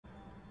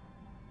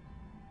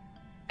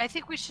I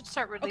think we should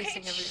start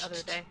releasing every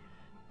other day.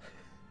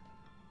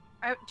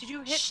 Did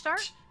you hit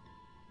start?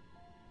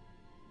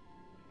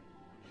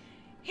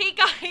 Hey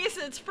guys,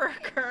 it's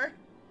FERKER.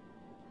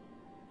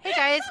 Hey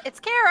guys, it's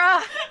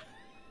Kara.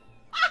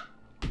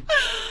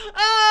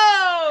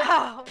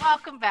 Oh,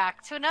 welcome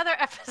back to another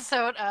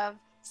episode of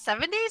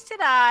 7 Days to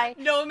Die.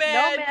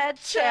 Nomad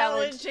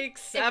challenge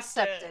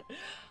accepted.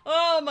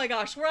 Oh my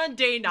gosh, we're on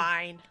day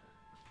 9.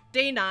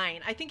 Day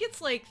 9. I think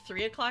it's like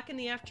 3 o'clock in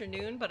the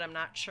afternoon, but I'm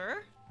not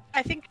sure.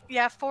 I think,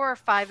 yeah, 4 or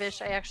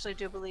 5-ish, I actually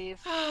do believe.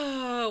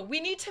 We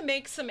need to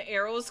make some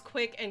arrows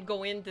quick and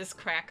go in this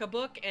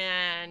crack-a-book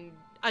and...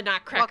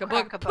 not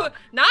crack-a-book.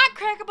 Not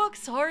crack-a-book.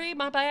 Sorry,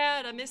 my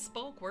bad. I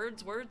misspoke.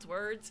 Words.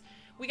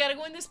 We gotta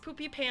go in this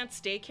poopy pants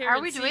daycare.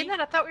 Are we doing that?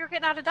 I thought we were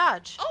getting out of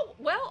Dodge. Oh,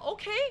 well,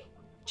 okay.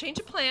 Change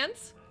of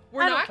plans.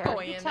 We're not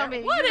going in there.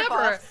 Me,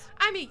 whatever.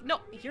 I mean, no,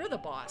 you're the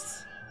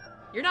boss.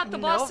 You're not the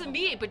boss of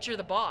me, but you're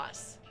the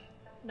boss.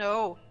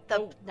 No.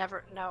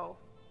 Never. No.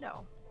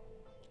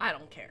 I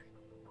don't care.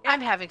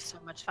 I'm having so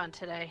much fun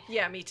today.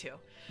 Yeah, me too.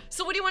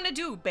 So what do you want to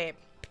do, babe?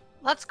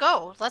 Let's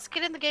go. Let's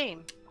get in the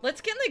game.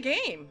 Let's get in the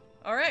game.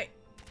 All right.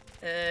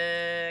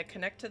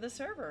 Connect to the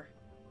server.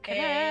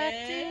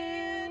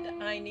 Connecting.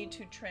 And I need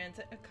to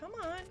transit. Come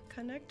on.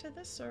 Connect to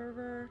the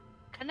server.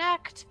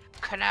 Connect.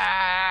 Let's do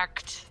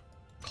that.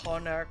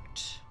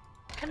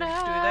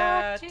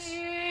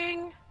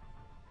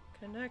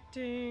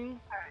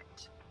 Connecting. All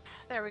right.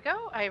 There we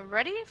go. I'm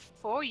ready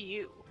for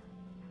you.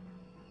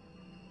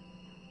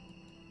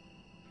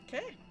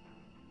 Okay.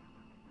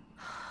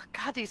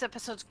 God, these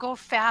episodes go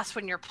fast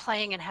when you're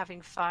playing and having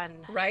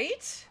fun.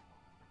 Right?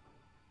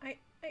 Yeah.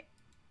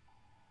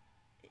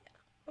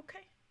 Okay.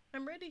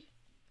 I'm ready.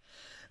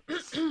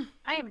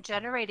 I am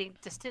generating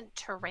distant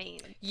terrain.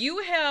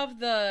 You have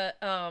the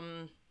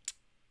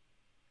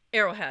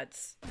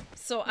arrowheads.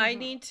 So I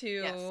need to...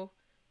 Yes.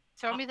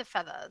 Throw me the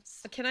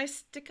feathers. Can I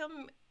stick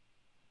them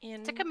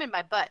in... Stick them in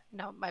my butt.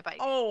 No, my bike.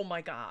 Oh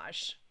my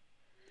gosh.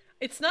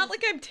 It's not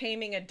like I'm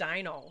taming a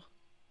dino.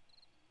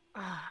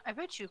 I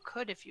bet you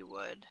could if you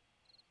would.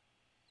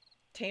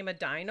 Tame a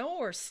dino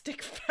or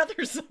stick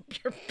feathers up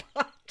your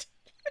butt?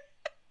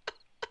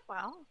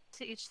 Well,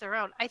 to each their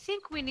own. I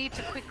think we need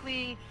to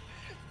quickly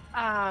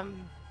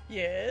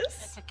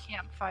yes. At a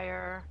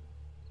campfire,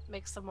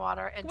 make some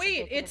water and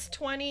wait, it's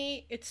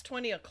 20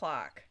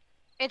 o'clock.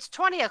 It's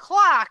 20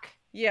 o'clock.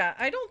 Yeah,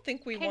 I don't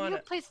think we want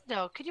to... Please,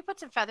 no. Could you put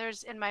some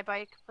feathers in my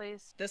bike,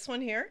 please? This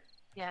one here?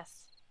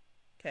 Yes.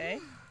 Okay.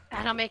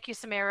 And I'll make you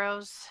some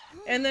arrows.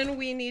 And then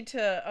we need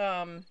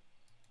to,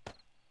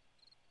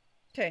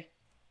 okay.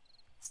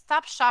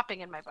 Stop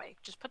shopping in my bike.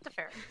 Just put the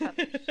feathers.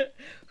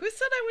 Who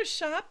said I was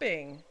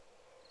shopping?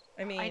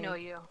 I mean... I know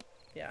you.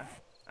 Yeah.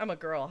 I'm a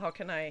girl. How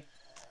can I...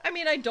 I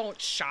mean, I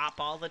don't shop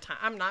all the time.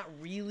 I'm not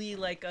really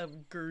like a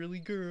girly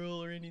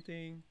girl or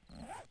anything.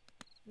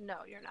 No,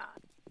 you're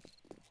not.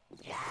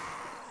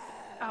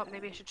 Oh,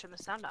 maybe I should turn the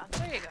sound on.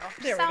 There you go.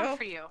 There we sound go.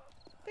 for you.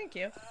 Thank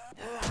you.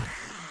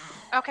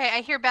 Okay,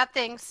 I hear bad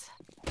things.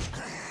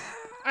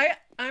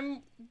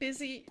 I'm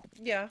busy.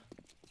 Yeah.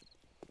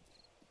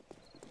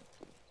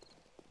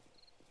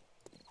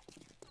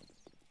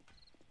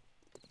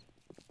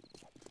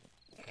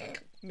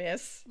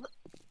 Miss.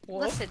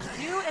 Listen,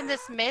 you and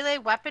this melee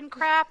weapon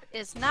crap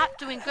is not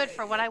doing good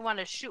for what I want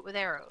to shoot with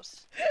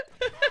arrows.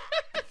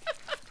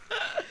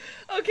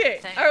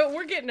 Okay, all right,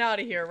 we're getting out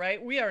of here,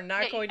 right? We are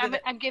not going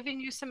to... I'm giving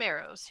you some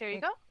arrows. Here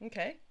you go.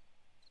 Okay.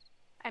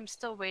 I'm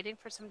still waiting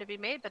for some to be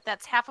made, but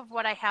that's half of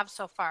what I have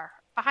so far.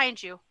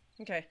 Behind you.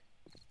 Okay.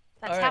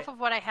 That's half of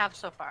what I have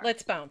so far.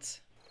 Let's bounce.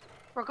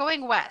 We're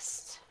going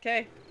west.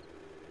 Okay.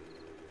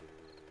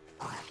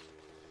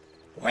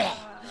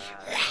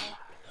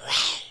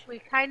 We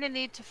kind of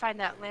need to find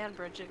that land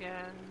bridge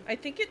again. I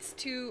think it's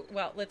too...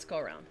 Well, let's go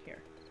around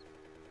here.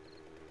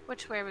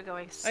 Which way are we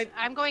going?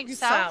 I'm going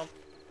south.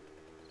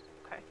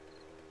 Okay.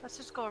 Let's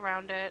just go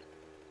around it.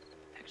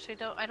 Actually,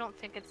 I don't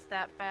think it's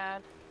that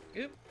bad.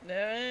 Oop,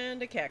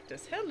 and a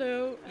cactus.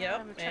 Hello. Yep.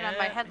 I'm gonna turn on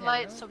my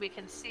headlights so we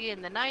can see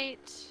in the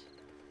night.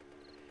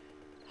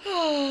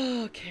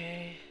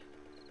 Okay.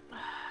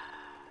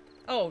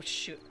 Oh,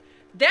 shoot.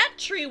 That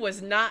tree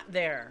was not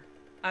there.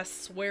 I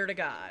swear to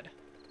God.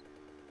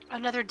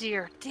 Another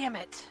deer. Damn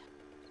it.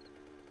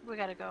 We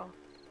gotta go.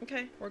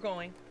 Okay, we're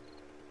going.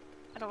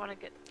 I don't want to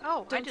get...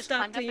 Oh, don't I just stop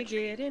climbed till up you a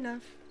tree. get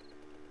enough.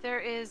 There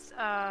is,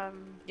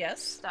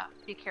 Yes? Stop.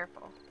 Be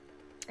careful.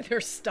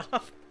 There's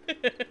stuff.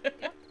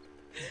 Yep.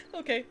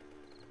 Okay.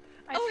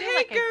 I oh, feel hey,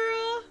 like girl!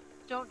 I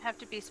don't have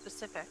to be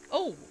specific.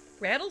 Oh,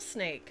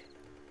 rattlesnake.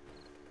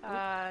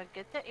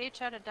 Get the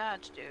H out of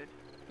Dodge, dude.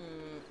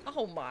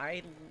 Oh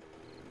my.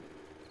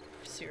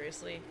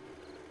 Seriously?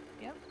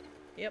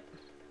 Yep.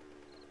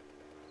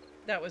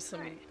 That was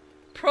some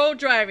pro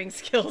driving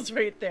skills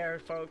right there,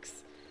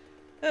 folks.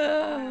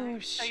 Oh,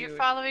 shoot. So you're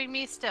following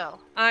me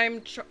still?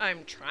 I'm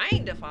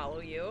trying to follow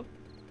you.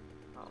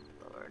 Oh,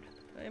 Lord.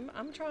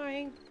 I'm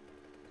trying.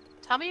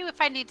 Tell me if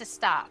I need to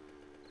stop.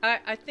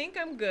 I think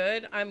I'm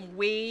good. I'm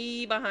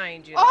way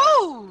behind you.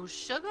 Oh,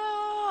 sugar!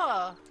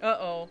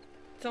 Uh-oh.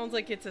 Sounds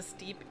like it's a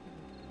steep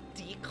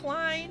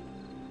decline.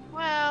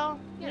 Well,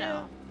 you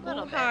know, a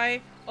little bit.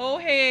 Hi. Oh,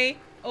 hey.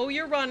 Oh,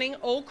 you're running.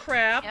 Oh,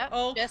 crap. Yep,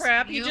 Oh,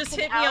 crap. You just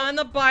hit me on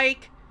the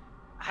bike.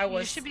 I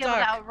was stuck. You should be able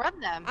to outrun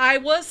them. I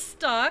was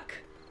stuck.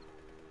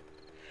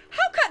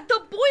 How come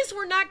the boys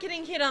were not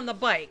getting hit on the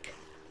bike?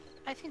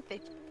 I think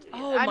they...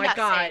 Oh, I'm my not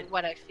God. saying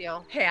what I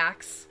feel.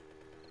 Hacks.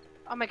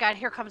 Oh, my God.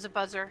 Here comes a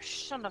buzzer.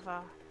 Son of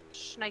a...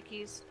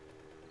 Shnikes.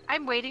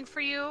 I'm waiting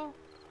for you.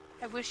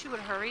 I wish you would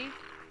hurry.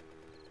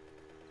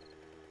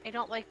 I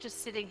don't like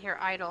just sitting here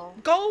idle.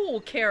 Go,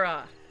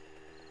 Kara.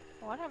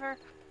 Whatever.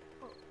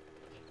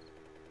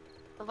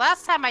 The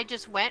last time I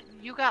just went,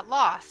 you got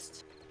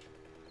lost.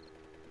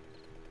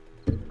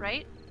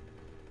 Right?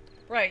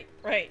 Right.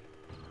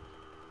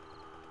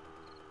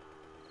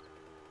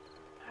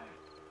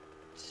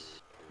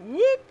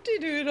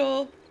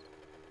 Whoop-de-doodle.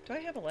 Do I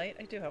have a light?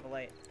 I do have a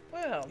light.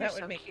 Well, that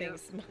would make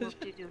things...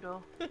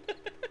 Whoop-de-doodle.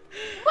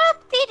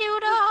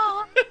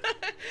 Whoop-de-doodle!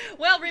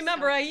 Well,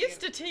 remember, I used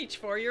to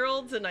teach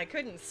 4-year-olds and I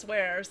couldn't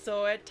swear,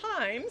 so at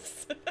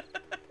times...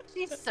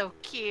 She's so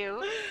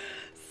cute.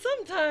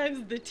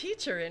 Sometimes the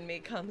teacher in me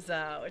comes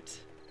out.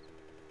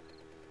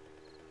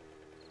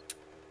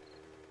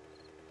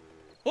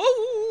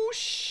 Oh,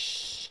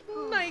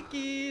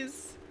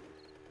 Nikes!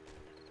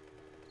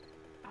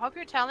 I hope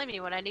you're telling me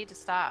when I need to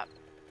stop.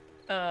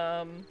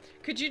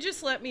 Could you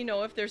just let me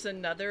know if there's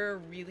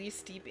another really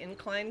steep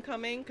incline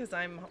coming? Because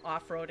I'm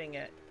off-roading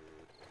it.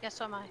 Yes,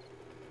 so am I.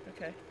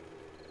 Okay.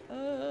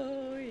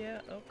 Oh,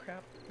 yeah. Oh,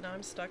 crap. Now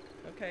I'm stuck.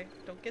 Okay.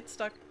 Don't get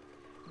stuck.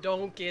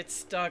 Don't get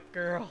stuck,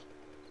 girl.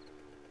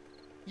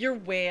 You're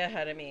way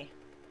ahead of me.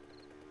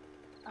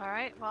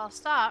 Alright, well, I'll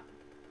stop.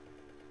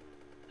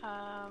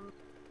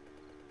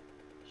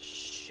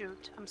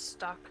 Shoot. I'm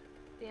stuck.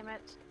 Damn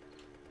it.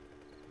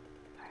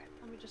 Alright,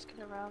 let me just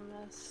get around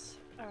this.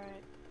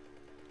 Alright.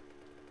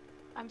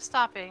 I'm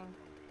stopping.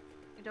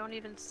 I don't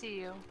even see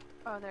you.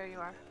 Oh, there you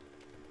are.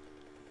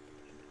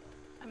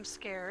 I'm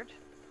scared.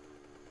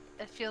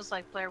 It feels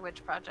like Blair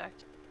Witch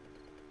Project.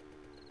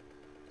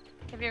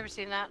 Have you ever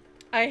seen that?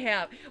 I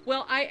have.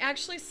 Well, I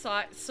actually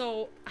saw it.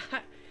 So,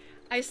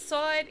 I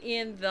saw it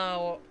in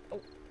the...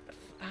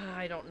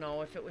 I don't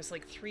know if it was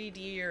like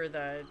 3D or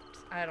the...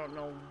 I don't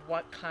know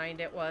what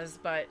kind it was,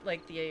 but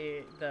like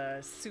the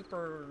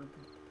super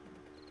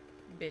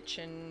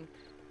bitchin'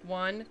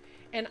 one.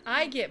 And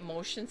I get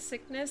motion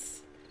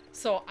sickness,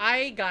 so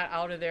I got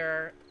out of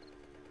there.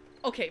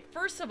 Okay,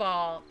 first of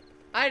all,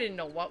 I didn't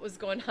know what was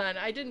going on.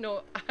 I didn't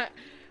know.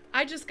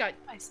 I just got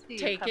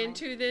taken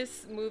to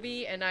this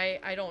movie, and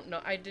I don't know.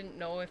 I didn't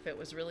know if it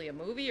was really a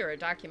movie or a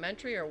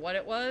documentary or what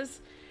it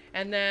was.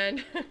 And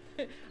then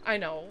I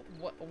know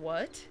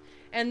what.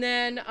 And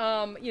then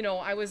you know,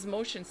 I was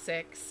motion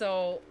sick.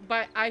 So,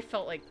 but I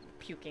felt like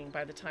puking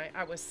by the time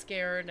I was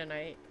scared,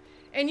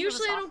 and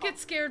usually I don't get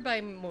scared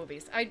by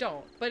movies. I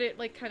don't, but it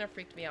like kind of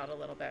freaked me out a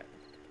little bit.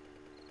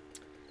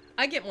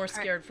 I get more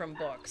scared from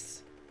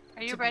books.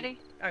 Are you ready?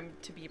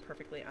 To be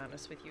perfectly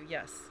honest with you,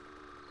 yes.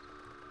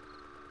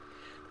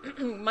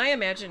 My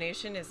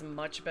imagination is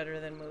much better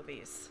than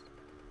movies.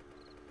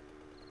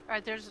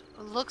 Alright,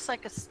 looks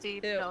like a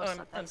steep... Ew, no,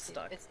 I'm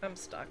stuck. I'm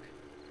stuck.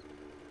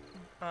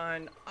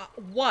 On...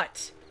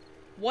 what?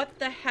 What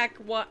the heck?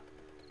 What?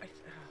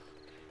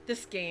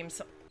 This game...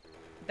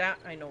 that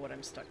I know what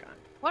I'm stuck on.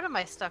 What am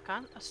I stuck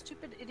on? A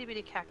stupid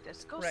itty-bitty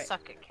cactus. Go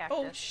suck it, cactus.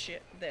 Oh,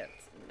 shit.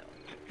 That's... no.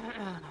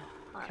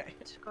 Okay.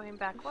 Right, going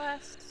back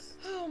west.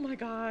 Oh my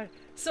god.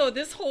 So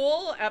this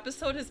whole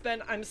episode has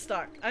been, I'm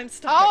stuck. I'm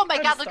stuck. Oh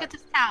my god, look at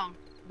this town.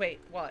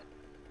 Wait, what?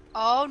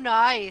 Oh,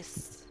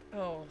 nice.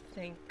 Oh,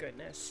 thank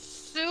goodness.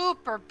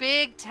 Super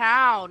big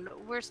town.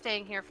 We're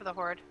staying here for the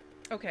horde.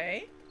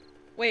 Okay.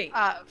 Wait.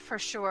 For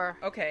sure.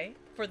 Okay.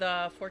 For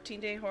the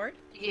 14-day horde?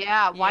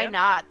 Yeah, why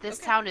not? This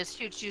town is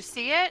huge. You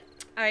see it?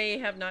 I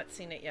have not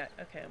seen it yet.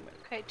 Okay, I'm with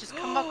Okay, just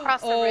come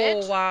across the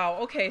ridge. Oh, wow.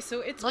 Okay,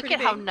 so it's look pretty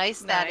at how big.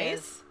 nice that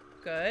is.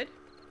 Good.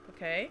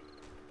 Okay.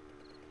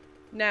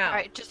 Now. All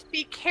right, just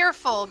be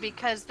careful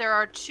because there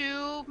are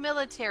 2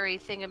 military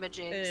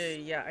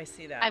thingamajigs. Yeah, I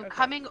see that. I'm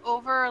coming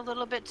over a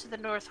little bit to the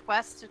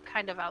northwest to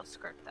kind of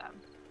outskirt them.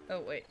 Oh,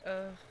 wait.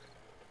 Oh,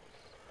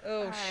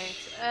 right.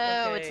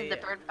 Oh, it's in the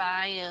bird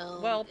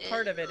biome. Well,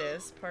 part of it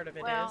is. Part of it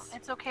is. Well,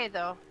 it's okay,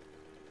 though.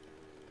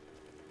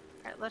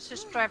 All right, let's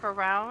just drive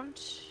around.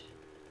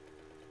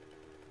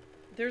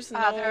 There's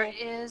no... there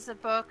is a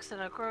books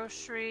and a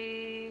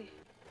grocery.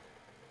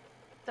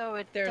 Though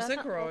it There's a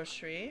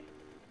grocery.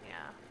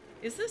 Yeah.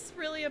 Is this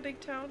really a big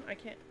town? I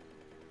can't...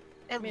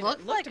 It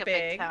looked like a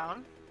big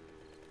town.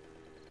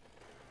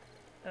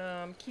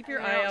 Keep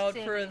your eye out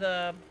for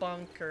the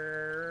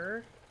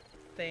bunker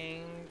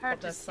thing.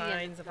 The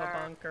signs of a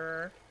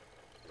bunker.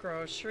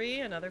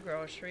 Grocery, another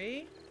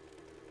grocery.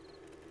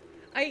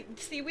 I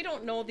see. We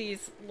don't know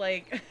these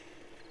like.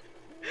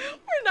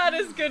 We're not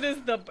as good as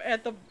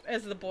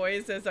the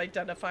boys as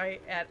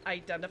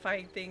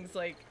identifying things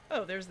like,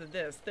 oh, there's a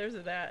this, there's a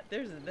that,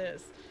 there's a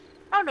this.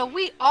 Oh no,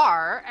 we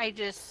are. I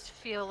just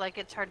feel like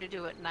it's hard to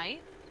do at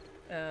night.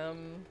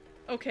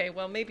 Okay,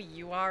 well maybe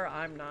you are.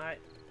 I'm not.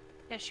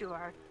 Yes, you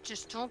are.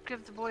 Just don't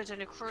give the boys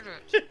any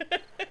credit.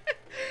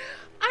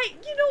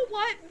 You know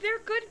what? They're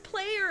good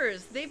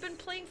players. They've been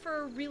playing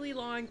for a really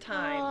long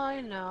time. Oh,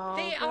 I know.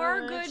 They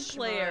are good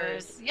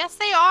players. Yes,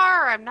 they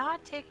are. I'm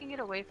not taking it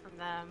away from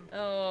them.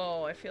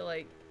 Oh, I feel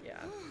like,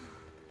 yeah.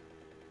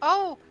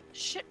 Oh,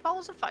 shit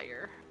balls of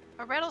fire.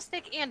 A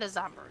rattlesnake and a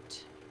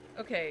zombert.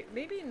 Okay,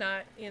 maybe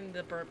not in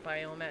the burnt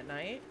biome at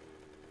night.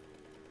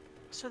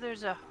 So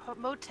there's a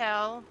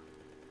motel.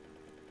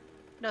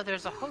 No,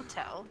 there's a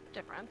hotel.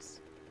 Difference.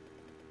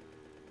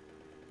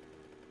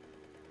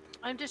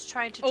 I'm just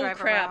trying to drive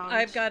around. Oh crap,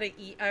 I've got to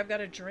eat. I've got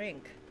to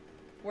drink.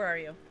 Where are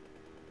you?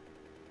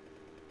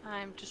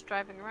 I'm just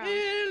driving around.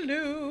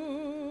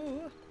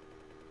 Hello.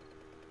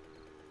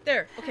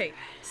 There. Okay.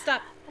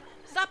 Stop.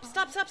 Stop,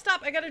 stop, stop,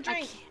 stop. I got to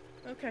drink.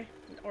 Okay.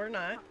 Or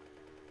not.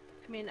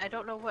 I mean, I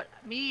don't know what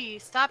me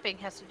stopping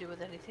has to do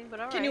with anything, but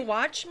alright. Can you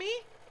watch me?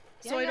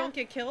 So I Yeah. don't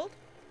get killed?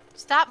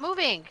 Stop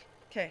moving!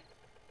 Okay.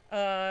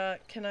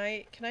 Can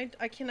I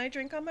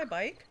drink on my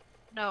bike?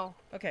 No.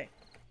 Okay.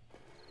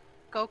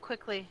 Go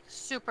quickly.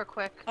 Super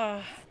quick.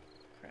 Crap.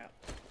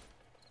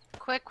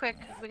 Quick, quick.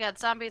 We got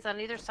zombies on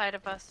either side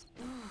of us.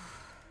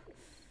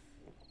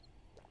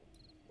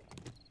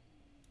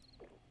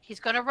 He's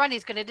gonna run.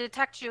 He's gonna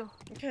detect you.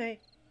 Okay.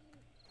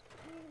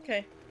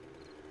 Okay.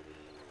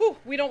 Whew,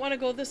 we don't want to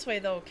go this way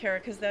though, Kara,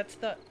 because that's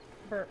the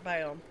burnt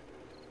biome.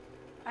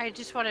 I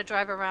just want to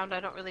drive around. I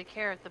don't really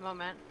care at the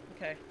moment.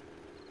 Okay.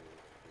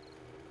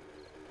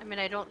 I mean,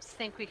 I don't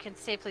think we can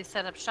safely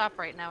set up shop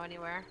right now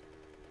anywhere.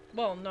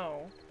 Well,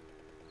 no.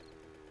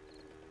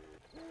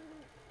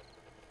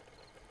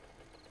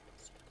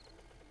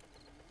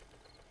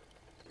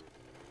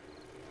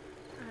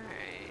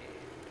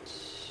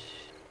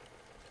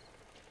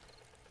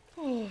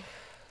 Alright.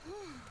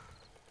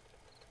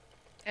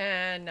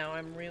 And now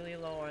I'm really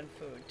low on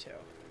food too.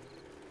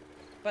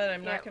 But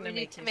I'm not going to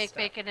make stuff.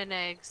 bacon and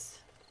eggs.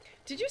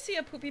 Did you see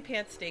a Poopy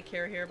Pants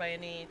daycare here by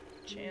any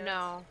chance?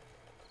 No.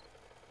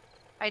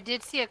 I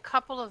did see a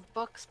couple of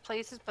books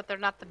places, but they're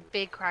not the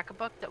big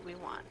crack-a-book that we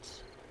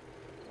want.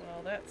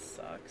 Well, that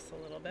sucks a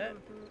little bit.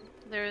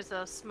 There's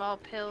a small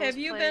pills Have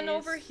you place. been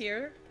over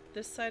here,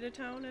 this side of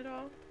town at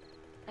all?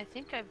 I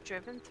think I've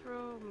driven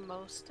through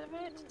most of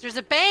it. There's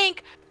a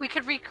bank! We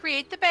could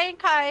recreate the bank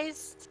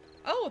heist!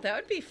 Oh, that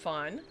would be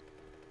fun.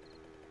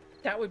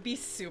 That would be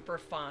super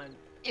fun.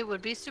 It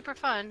would be super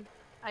fun,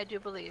 I do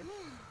believe.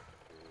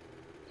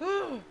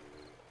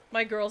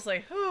 My girl's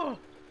like, oh,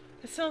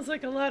 it sounds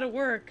like a lot of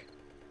work.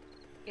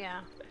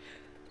 Yeah.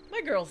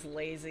 My girl's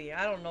lazy.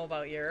 I don't know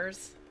about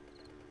yours.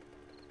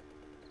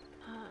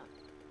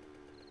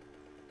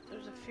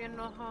 There's a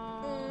funeral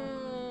home.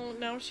 Oh,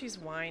 now she's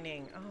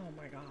whining. Oh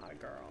my god,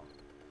 girl.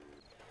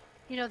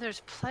 You know, there's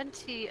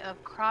plenty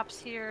of crops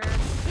here.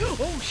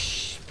 Oh,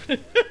 shh.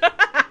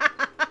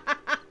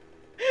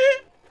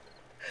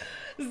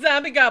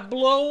 Zombie got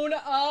blown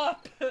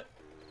up.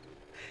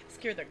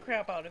 Scared the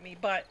crap out of me,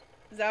 but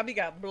zombie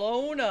got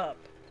blown up.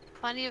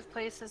 Plenty of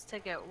places to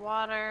get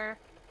water.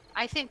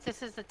 I think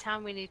this is the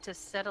town we need to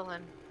settle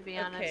in, to be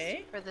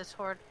honest, for this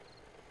horde.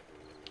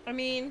 I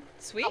mean,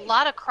 sweet. A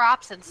lot of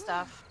crops and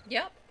stuff.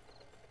 Yep.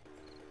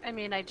 I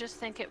mean, I just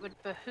think it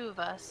would behoove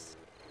us.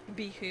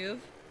 Behoove?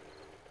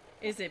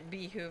 Is it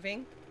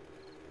behooving?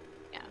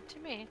 Yeah, to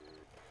me.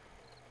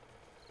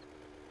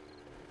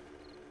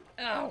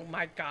 Oh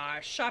my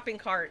gosh. Shopping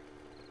cart.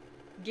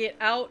 Get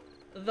out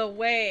the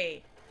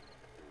way.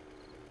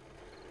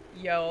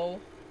 Yo.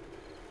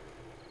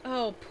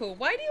 Oh, Pooh.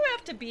 Why do you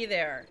have to be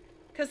there?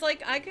 Because,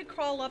 like, I could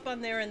crawl up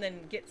on there and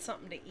then get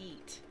something to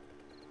eat.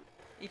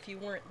 If you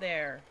weren't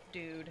there,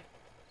 dude.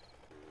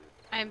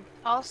 I'm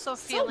also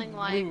feeling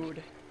like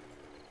rude.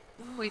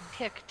 we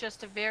pick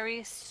just a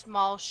very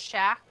small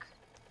shack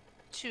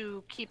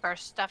to keep our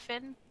stuff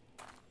in.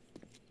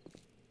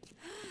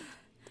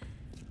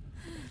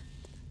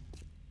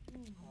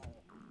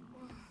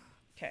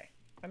 Okay.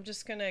 I'm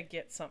just gonna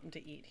get something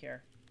to eat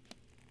here.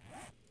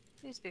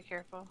 Please be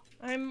careful.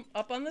 I'm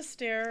up on the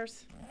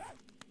stairs.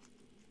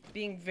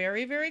 Being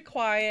very, very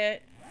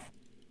quiet.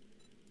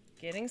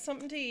 Getting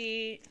something to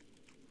eat.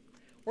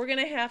 We're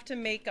gonna have to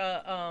make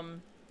a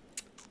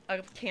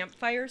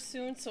campfire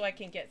soon so I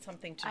can get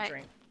something to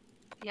drink.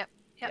 Yep.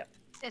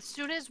 As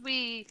soon as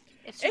we...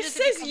 It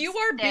says you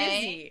are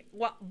busy.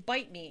 What?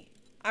 Bite me.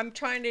 I'm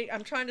trying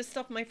to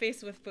stuff my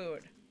face with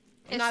food.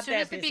 As soon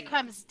as it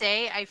becomes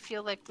day, I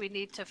feel like we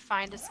need to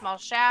find a small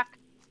shack,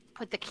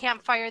 put the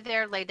campfire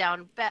there, lay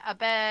down a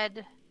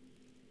bed.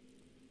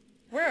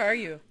 Where are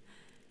you?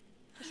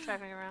 Just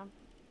driving around.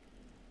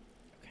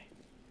 Okay.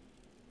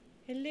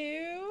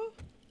 Hello?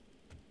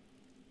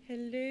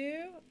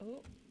 Hello?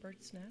 Oh,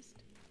 bird's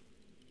nest.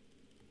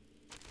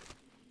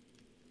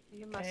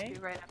 You must be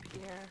right up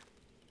here.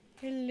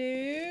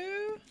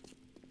 Hello?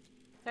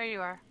 There you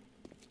are.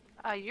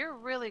 You're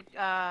really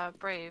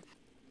brave.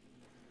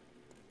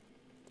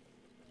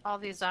 All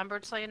these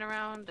zombies laying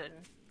around and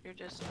you're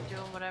just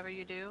doing whatever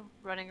you do,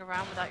 running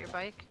around without your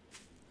bike.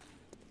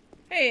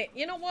 Hey,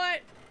 you know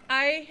what?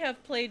 I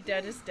have played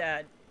Dead is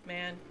Dead,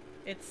 man.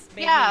 It's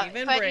made me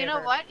even braver. But you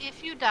know what?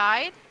 If you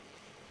died,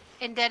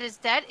 and dead is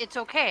dead, it's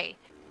okay.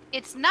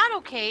 It's not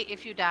okay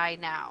if you die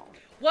now.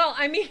 Well,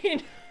 I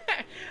mean,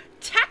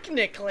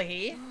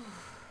 technically,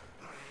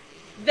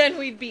 then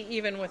we'd be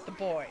even with the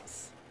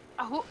boys.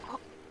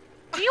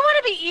 Do you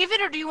want to be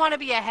even or do you want to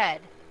be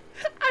ahead?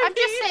 I'm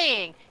just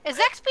saying, is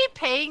XP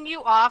paying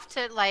you off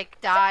to, like,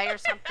 die or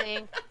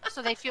something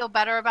so they feel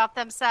better about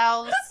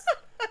themselves?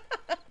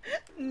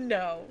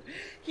 No.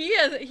 He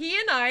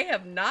and I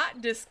have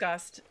not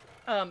discussed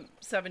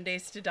 7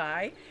 Days to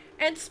Die,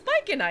 and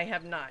Spike and I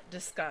have not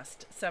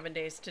discussed 7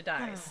 Days to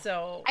Die,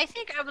 so... I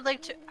think I would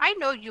like to... I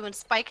know you and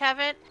Spike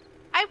haven't.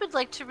 I would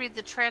like to read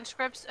the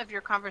transcripts of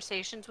your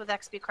conversations with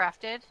XP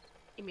Crafted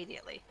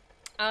immediately.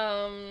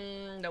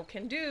 No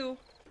can do.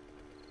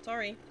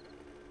 Sorry.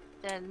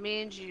 That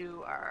means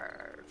you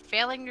are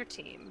failing your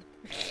team.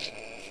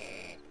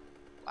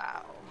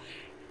 Wow.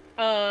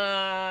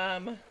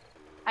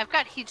 I've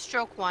got heat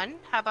stroke 1.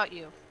 How about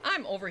you?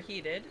 I'm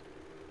overheated.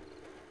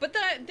 But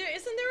isn't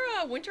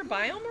there a winter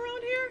biome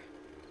around here?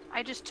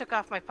 I just took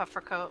off my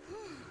puffer coat.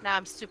 Now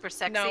I'm super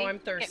sexy. Now I'm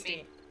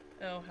thirsty.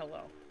 Oh,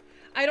 hello.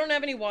 I don't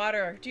have any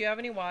water. Do you have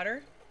any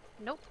water?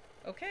 Nope.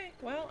 Okay,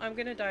 well, I'm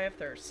gonna die of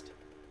thirst.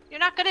 You're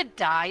not gonna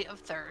die of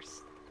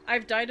thirst.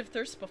 I've died of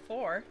thirst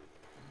before.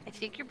 I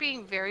think you're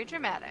being very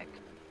dramatic.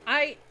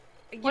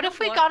 What if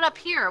we got up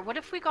here? What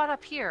if we got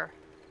up here?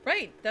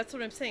 Right, that's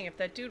what I'm saying. If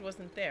that dude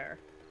wasn't there.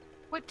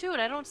 What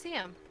dude? I don't see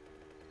him.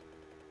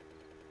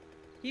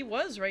 He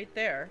was right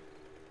there.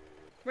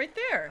 Right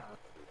there.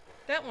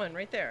 That one,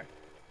 right there.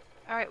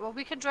 Alright, well,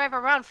 we could drive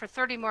around for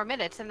 30 more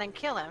minutes and then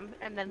kill him,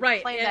 and then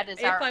play that as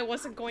if I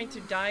wasn't going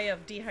to die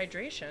of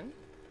dehydration.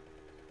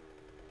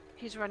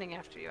 He's running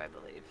after you, I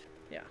believe.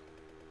 Yeah.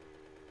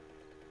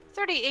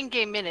 30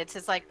 in-game minutes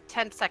is like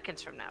 10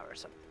 seconds from now or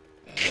something.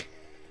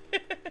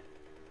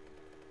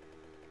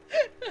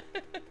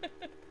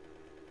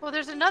 Well,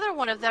 there's another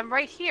one of them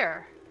right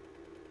here.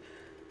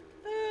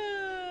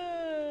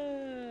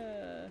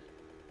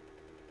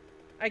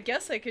 I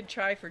guess I could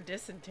try for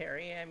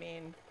dysentery. I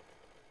mean...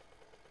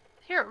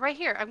 Here, right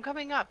here. I'm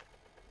coming up.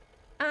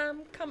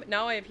 I'm coming.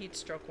 Now I have heat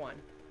stroke 1.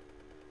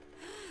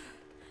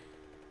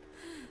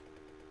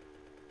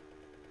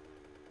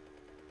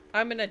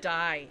 I'm gonna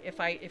die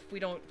if we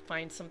don't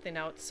find something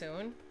out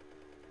soon.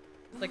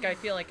 Like, I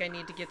feel like I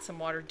need to get some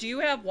water. Do you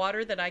have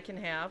water that I can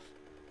have?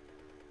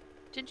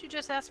 Didn't you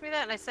just ask me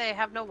that and I say I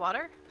have no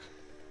water?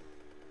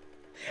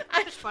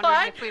 I just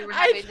wondering if we were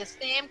having the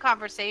same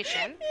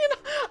conversation. You know,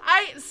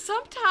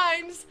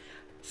 sometimes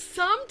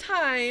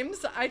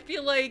I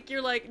feel like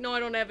you're like, no, I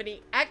don't have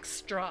any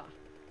extra.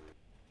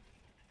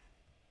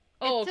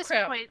 Oh,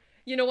 crap. Point,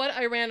 you know what?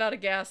 I ran out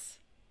of gas.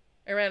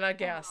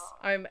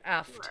 I'm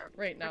effed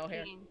right now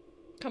here.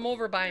 Come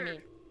over by me.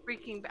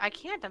 Freaking, I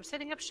can't. I'm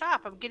setting up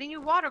shop. I'm getting you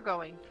water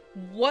going.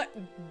 What?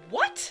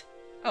 What?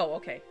 Oh,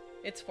 okay.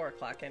 It's 4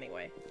 o'clock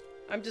anyway.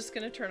 I'm just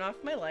going to turn off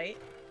my light.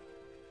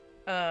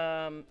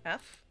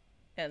 F.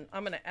 And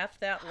I'm going to F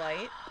that light.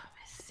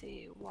 Let's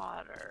see.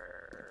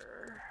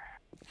 Water.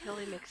 I can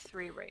only make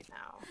 3 right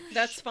now.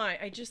 That's fine.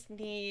 I just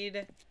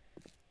need...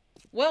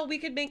 Well, we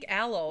could make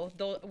aloe.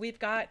 Though we've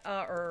got,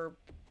 or...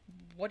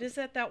 What is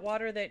that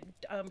water that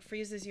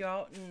freezes you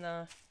out in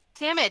the...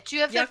 Damn it. Do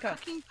you have that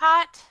cooking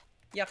pot?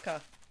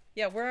 Yucca.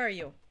 Yeah, where are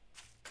you?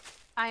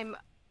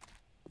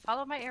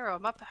 Follow my arrow.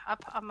 I'm up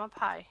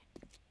high.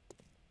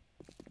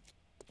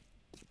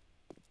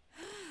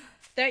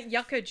 That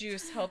yucca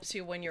juice helps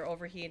you when you're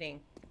overheating.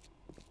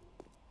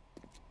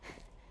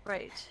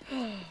 Right.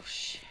 Oh,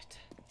 shit.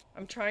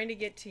 I'm trying to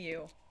get to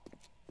you.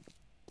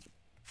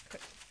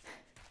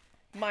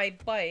 My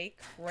bike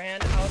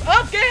ran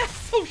out of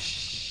gas! Oh,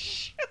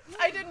 shit!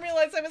 I didn't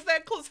realize I was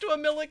that close to a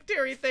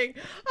military thing.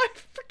 I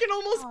freaking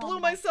almost blew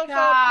myself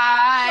up.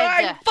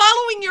 I'm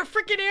following your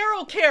freaking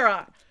arrow,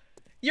 Kara!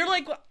 You're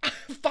like,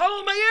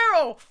 follow my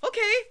arrow!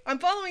 Okay, I'm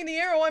following the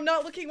arrow. I'm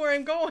not looking where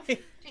I'm going.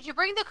 Did you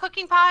bring the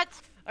cooking pot?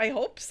 I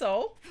hope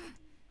so.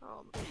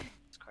 Oh,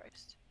 Jesus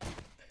Christ.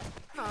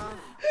 Huh.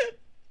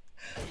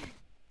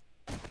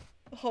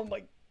 Oh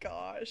my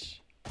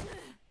gosh.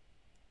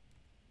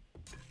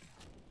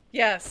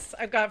 Yes,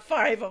 I've got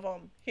 5 of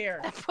them.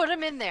 Here. Put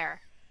them in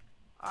there.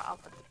 I'll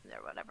put them in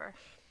there, whatever.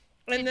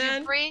 And Did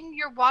you bring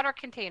your water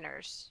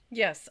containers?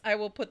 Yes, I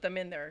will put them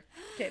in there.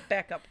 Okay,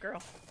 back up,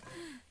 girl.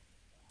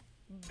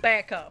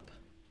 Back up.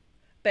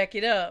 Back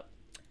it up.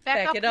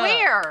 Back it up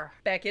where?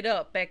 Back it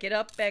up. Back it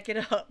up. Back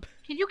it up.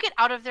 Can you get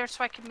out of there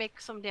so I can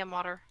make some damn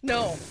water?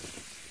 No.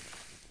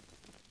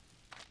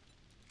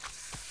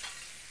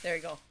 There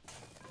you go.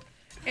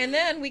 And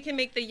then we can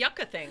make the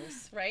yucca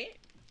things, right?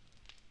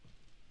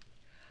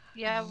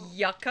 Yeah.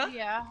 Yucca?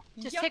 Yeah.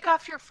 Just take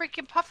off your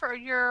freaking puffer,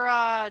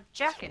 your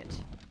jacket.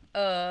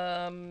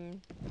 Oh,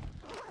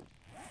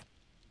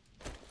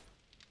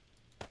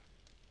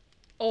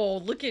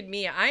 look at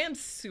me. I am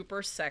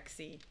super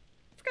sexy.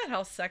 I forgot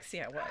how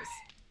sexy I was.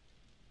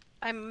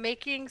 I'm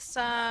making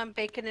some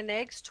bacon and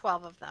eggs,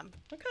 12 of them.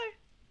 Okay.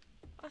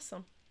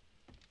 Awesome.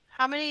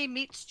 How many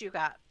meats do you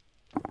got?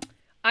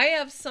 I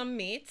have some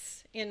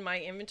meats in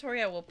my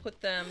inventory. I will put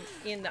them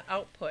in the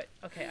output.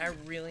 Okay, I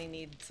really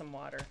need some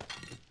water.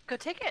 Go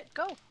take it.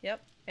 Go.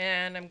 Yep.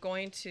 And I'm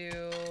going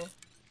to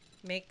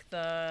make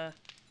the...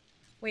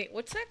 Wait,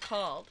 what's that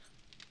called?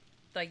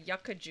 The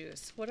yucca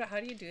juice. How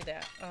do you do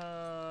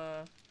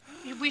that?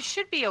 We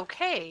should be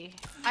okay.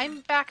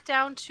 I'm back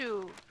down.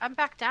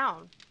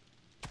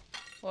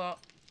 Well,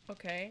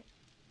 okay.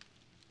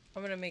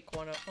 I'm gonna make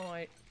one.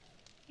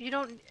 You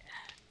don't...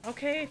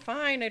 Okay,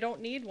 fine. I don't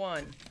need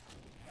one.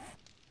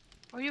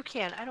 Or you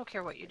can. I don't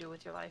care what you do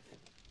with your life.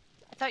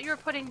 I thought you were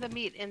putting the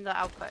meat in the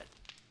output.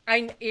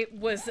 It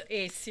was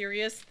a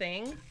serious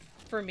thing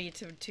for me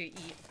to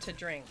eat, to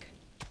drink.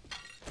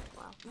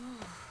 Wow.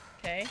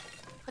 Okay.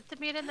 Put the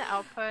meat in the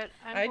output.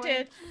 I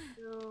did.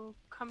 To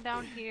come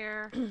down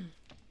here.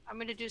 I'm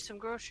going to do some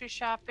grocery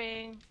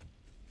shopping.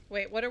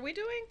 Wait, what are we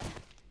doing?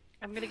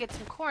 I'm going to get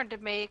some corn to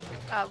make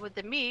with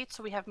the meat,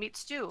 so we have meat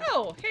stew.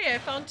 Oh, hey, I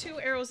found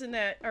 2 arrows in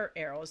that... Or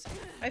arrows.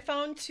 I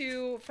found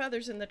 2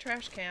 feathers in the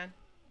trash can.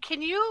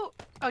 Can you...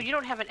 Oh, you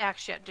don't have an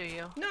axe yet, do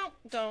you? No,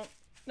 don't.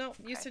 No,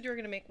 Okay. you said you were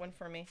going to make one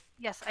for me.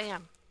 Yes, I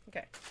am.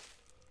 Okay.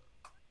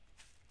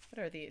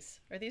 What are these?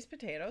 Are these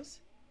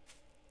potatoes?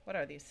 What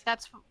are these?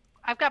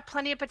 I've got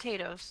plenty of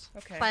potatoes.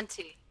 Okay.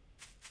 Plenty.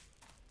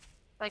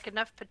 Like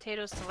enough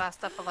potatoes to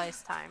last up a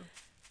lifetime.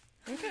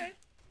 Okay.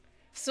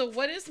 So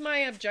what is my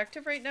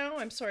objective right now?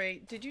 I'm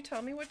sorry. Did you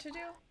tell me what to do?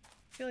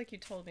 I feel like you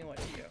told me what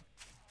to do.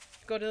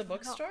 Go to the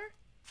bookstore?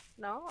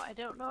 No, I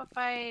don't know if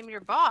I'm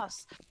your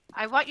boss.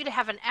 I want you to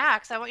have an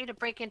axe. I want you to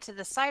break into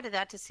the side of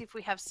that to see if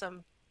we have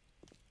some...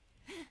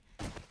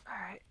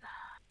 Alright.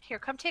 Here,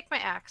 come take my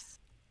axe.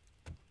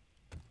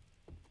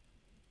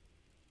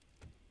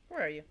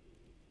 Where are you?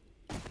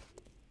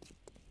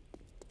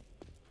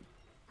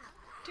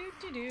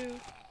 Do.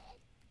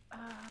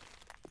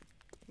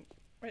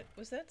 Wait,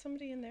 was that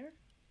somebody in there?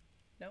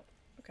 No?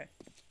 Okay.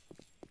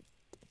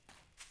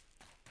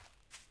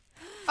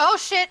 Oh,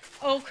 shit!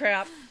 Oh,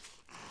 crap.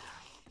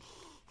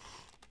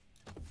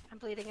 I'm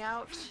bleeding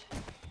out.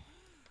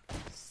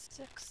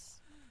 6.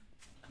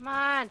 Come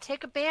on,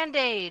 take a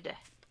Band-Aid.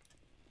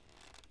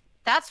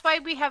 That's why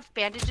we have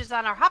bandages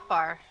on our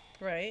hotbar.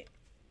 Right.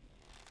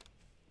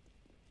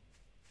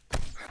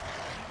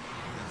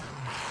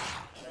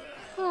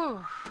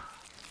 Whew.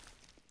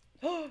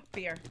 Oh,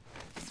 beer.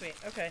 Sweet.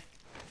 Okay.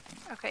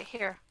 Okay,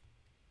 here.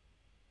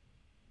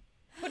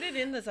 Put it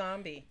in the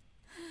zombie.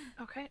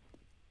 Okay.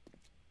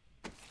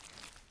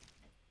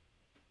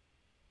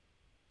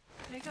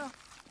 There you go.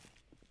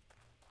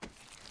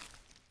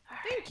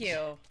 Thank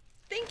you.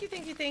 Thank you,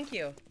 thank you, thank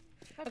you.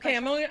 My Okay,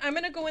 pleasure. I'm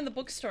gonna go in the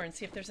bookstore and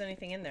see if there's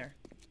anything in there.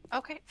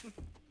 Okay.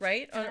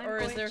 Right? And I'm Or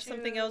is going there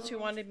something else you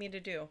to- wanted me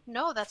to do?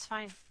 No, that's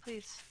fine.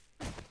 Please.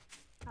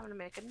 I'm gonna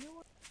make a new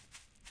one.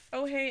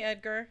 Oh, hey,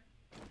 Edgar.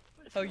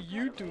 What if How I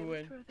you got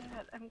away doing? for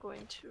that? I'm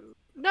going to...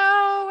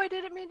 No, I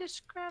didn't mean to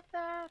scrap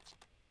that.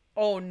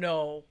 Oh,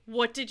 no.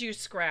 What did you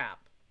scrap?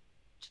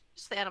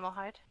 Just the animal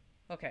hide.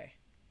 Okay.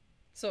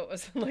 So it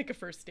wasn't like a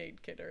first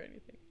aid kit or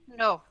anything.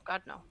 No,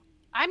 God, no.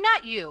 I'm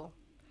not you.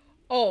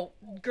 Oh,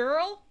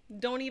 girl,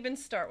 don't even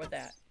start with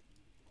that.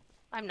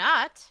 I'm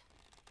not.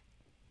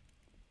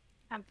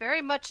 I'm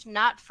very much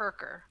not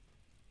FERKER.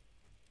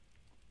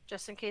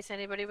 Just in case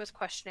anybody was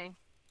questioning.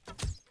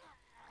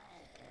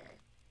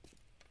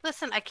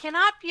 Listen, I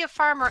cannot be a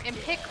farmer and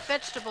pick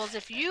vegetables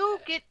if you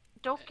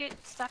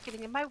stop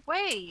getting in my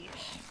way.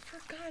 For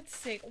God's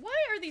sake, why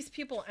are these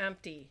people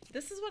empty?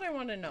 This is what I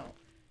want to know.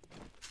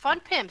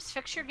 Fun pimps,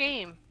 fix your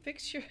game.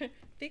 Fix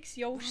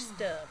your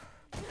stuff,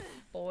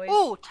 boys.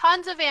 Ooh,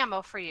 tons of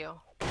ammo for you.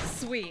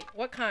 Sweet.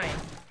 What kind?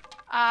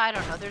 I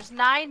don't know. There's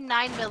 9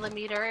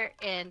 9mm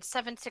and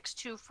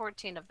 7.62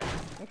 14 of them.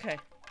 Okay.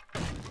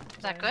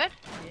 Is that good?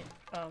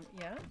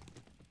 Yeah.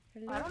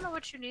 Hello? I don't know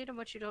what you need and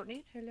what you don't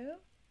need. Hello?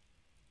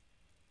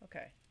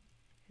 Okay.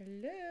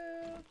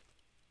 Hello?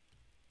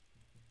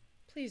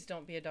 Please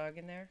don't be a dog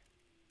in there.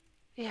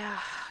 Yeah,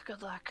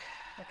 good luck.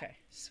 Okay,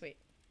 sweet.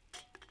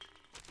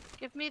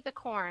 Give me the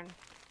corn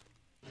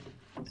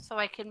so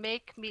I can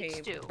make meat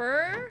stew.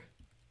 Paper.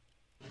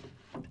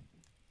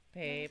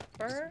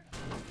 Paper.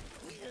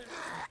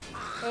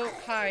 Oh,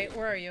 hi.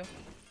 Where are you?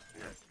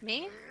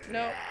 Me?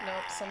 No,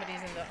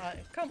 somebody's in the...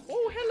 come.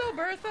 Oh, hello,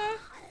 Bertha.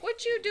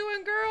 What you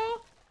doing,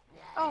 girl?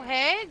 Oh,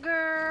 hey,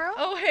 girl.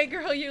 Oh, hey,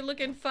 girl. You're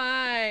looking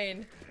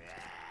fine.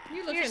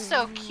 You're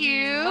so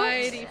cute.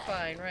 Mighty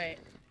fine, right.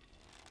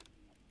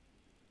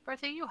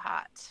 Bertha, you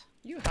hot.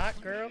 You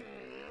hot, girl.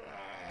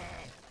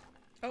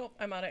 Oh,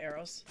 I'm out of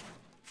arrows.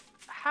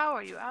 How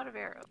are you out of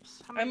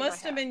arrows? How I many do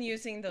must have have been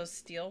using those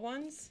steel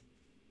ones.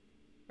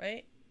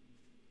 Right?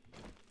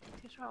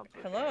 These are all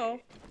blueberry. Hello?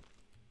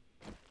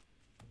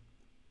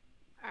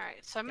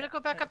 Alright, so I'm going to go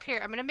back up here.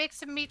 I'm going to make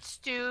some meat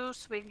stew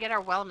so we can get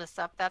our wellness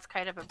up. That's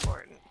kind of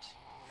important.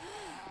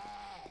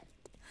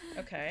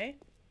 Okay.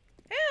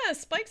 Yeah,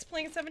 Spike's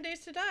playing 7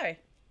 Days to Die.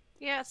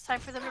 Yeah, it's time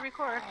for them to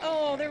record.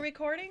 Oh, they're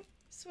recording?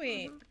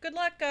 Sweet. Good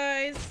luck,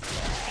 guys.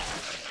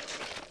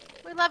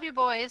 We love you,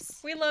 boys.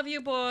 We love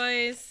you,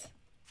 boys.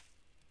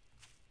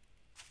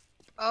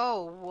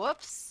 Oh,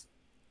 whoops.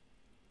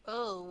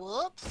 Oh,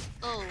 whoops.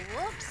 Oh,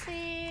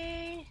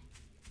 whoopsie.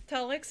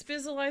 Tell X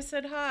Bizzle I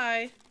said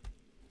hi.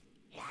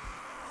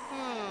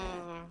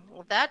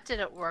 Well, that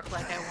didn't work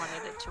like I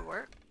wanted it to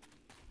work.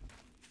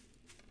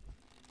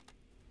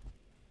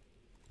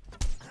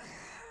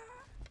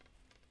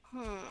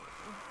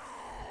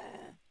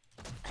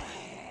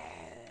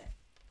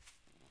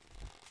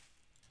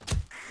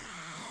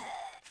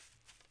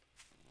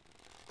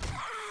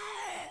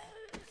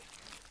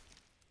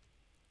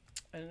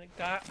 And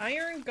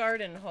iron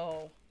garden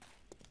hoe.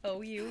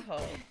 Oh, you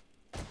hoe.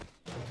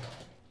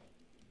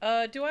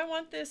 Do I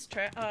want this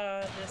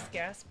this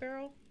gas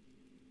barrel?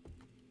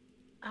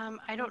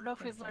 I don't know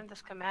if we've learned the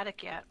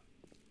schematic yet.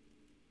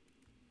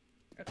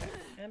 Okay,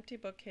 empty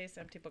bookcase,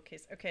 empty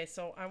bookcase. Okay,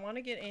 so I want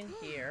to get in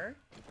here.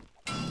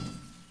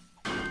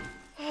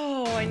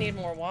 Oh, I need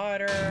more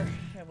water.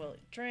 I will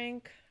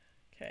drink.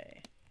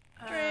 Okay,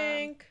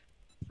 drink.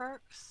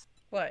 Perks.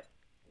 What?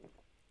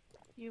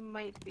 You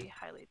might be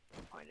highly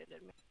disappointed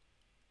in me.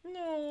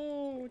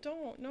 No,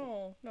 don't.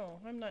 No, no,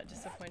 I'm not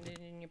disappointed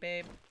in you,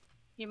 babe.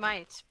 You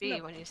might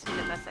be when you see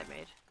the mess I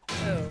made.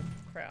 Oh,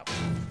 crap.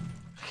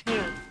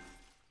 Okay.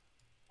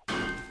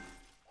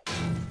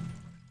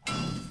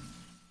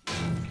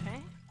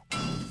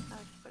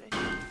 I'll put it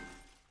here.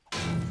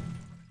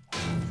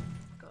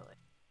 Go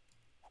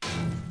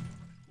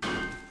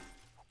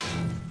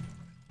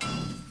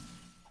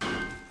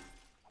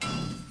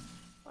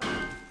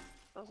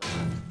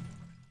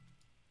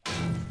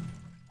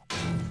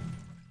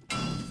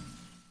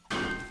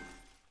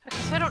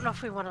okay, so I don't know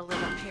if we want to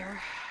live up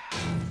here.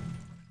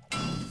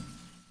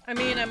 I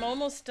mean, I'm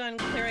almost done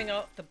clearing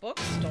out the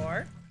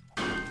bookstore.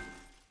 Out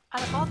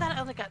of all that,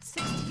 I only got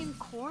 16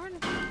 corn?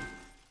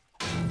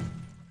 I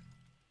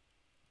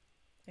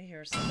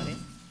hear somebody.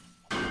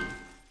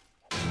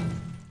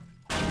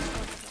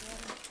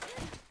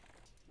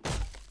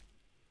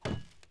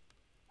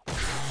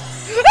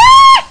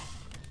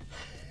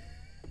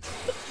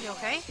 You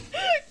okay?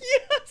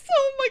 Yes,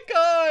 oh my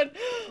god!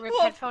 Rip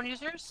headphone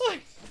users?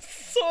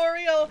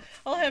 Sorry,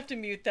 I'll have to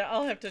mute that.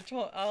 I'll have to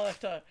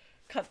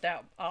cut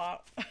that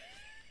off.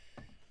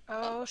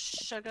 Oh,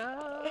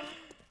 sugar.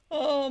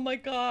 Oh my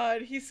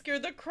god, he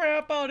scared the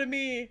crap out of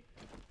me.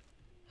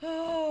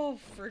 Oh,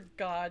 for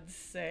God's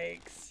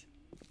sakes.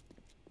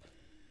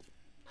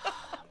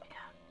 Oh,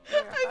 man.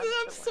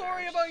 I'm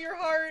sorry about your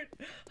heart.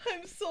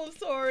 I'm so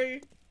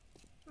sorry.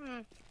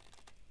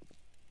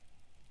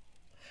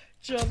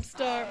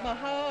 Jumpstart my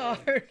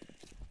heart.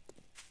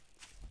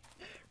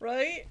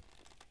 Right?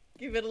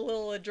 Give it a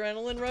little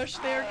adrenaline rush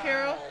there,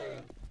 Carol.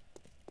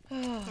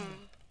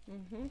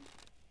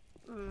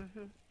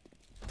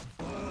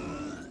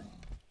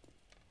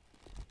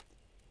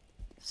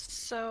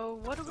 So,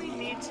 what do we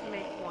need to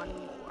make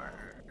one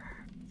more?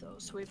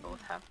 So we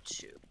both have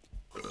 2.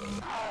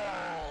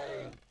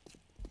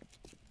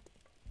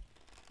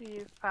 We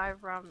need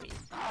 5 raw meat.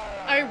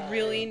 I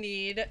really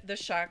need the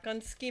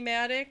shotgun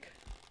schematic.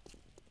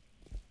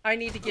 I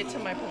need to get to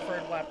my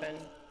preferred weapon.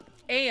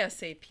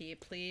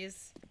 ASAP,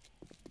 please.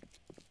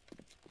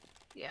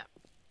 Yeah.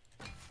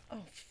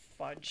 Oh,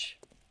 fudge.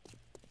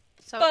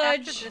 So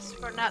Fudge. after this,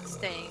 we're not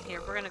staying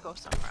here. We're gonna go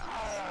somewhere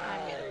else. I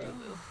made a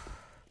boo-boo.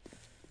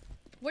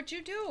 What'd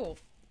you do?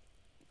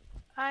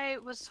 I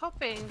was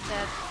hoping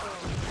that...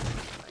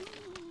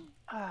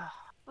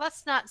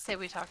 let's not say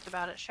we talked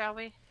about it, shall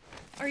we?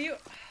 Are you...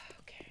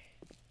 Okay.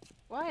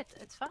 What?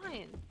 It's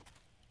fine.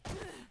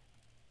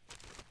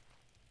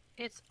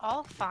 It's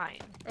all fine.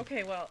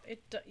 Okay, well,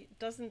 it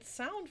doesn't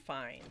sound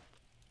fine.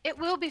 It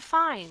will be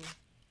fine.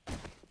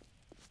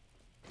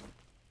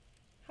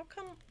 How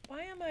come...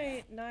 Why am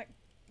I not...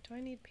 Do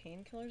I need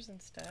painkillers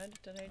instead?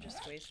 Did I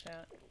just waste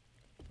that?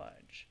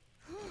 Fudge.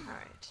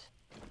 Alright.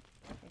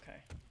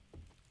 Okay.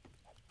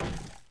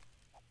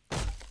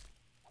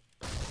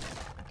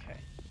 Okay.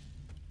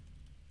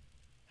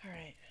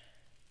 Alright.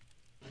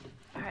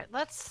 Alright,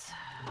 let's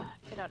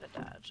get out of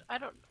Dodge.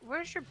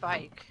 Where's your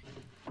bike?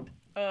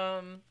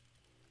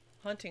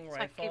 Hunting So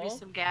rifle. I can give you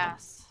some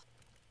gas.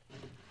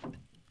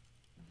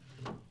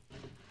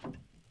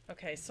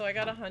 Okay, so I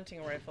got a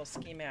hunting rifle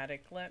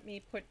schematic. Let me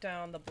put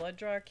down the blood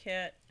draw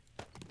kit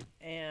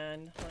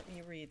and let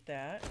me read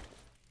that.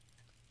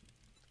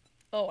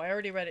 Oh, I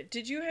already read it.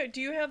 Do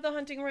you have the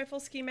hunting rifle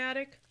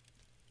schematic?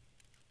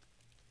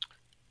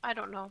 I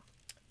don't know.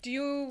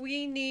 Do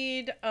we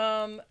need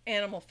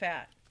animal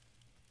fat?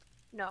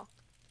 No.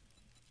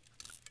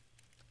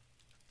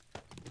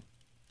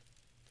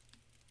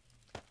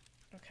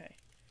 Okay.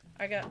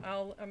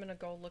 I'm gonna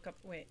go look up.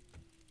 Wait.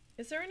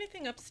 Is there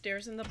anything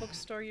upstairs in the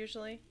bookstore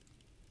usually?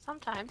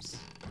 Sometimes.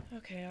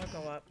 Okay, I'll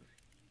go up.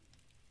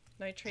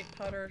 Nitrate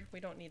powder,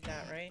 we don't need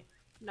that, right?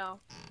 No.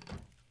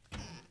 No,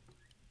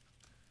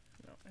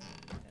 I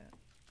don't need that.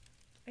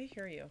 I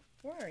hear you.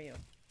 Where are you?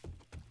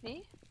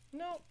 Me?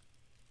 No.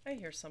 I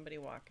hear somebody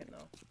walking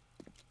though.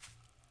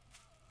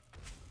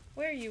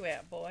 Where are you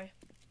at, boy?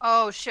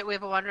 Oh shit, we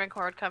have a wandering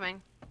horde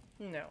coming.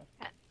 No.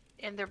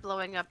 And they're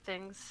blowing up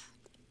things.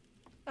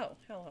 Oh,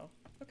 hello.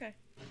 Okay.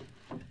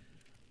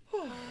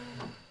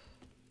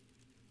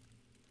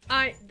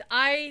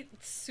 I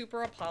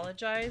super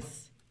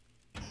apologize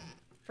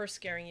for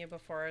scaring you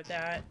before.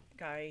 That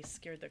guy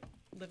scared the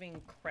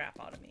living crap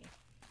out of me.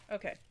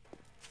 Okay.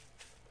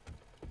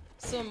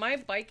 So my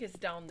bike is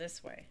down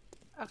this way.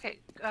 Okay,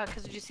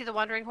 because did you see the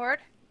wandering horde?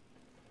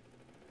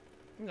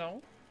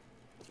 No.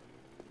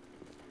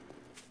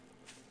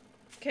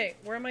 Okay,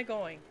 where am I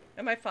going?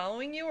 Am I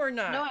following you or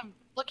not? No, I'm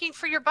looking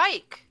for your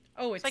bike.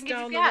 Oh, it's so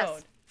down the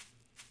road.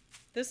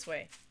 This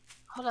way.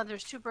 Hold on,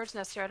 there's 2 birds'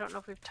 nests here. I don't know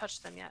if we've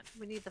touched them yet.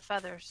 We need the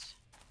feathers.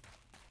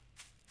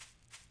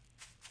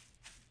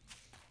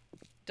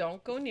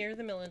 Don't go near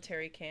the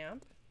military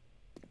camp.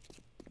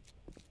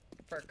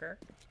 FERKER.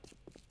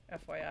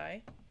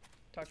 FYI.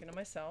 Talking to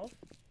myself.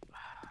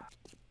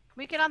 Can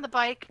we get on the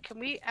bike? Can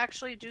we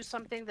actually do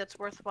something that's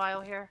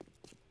worthwhile here?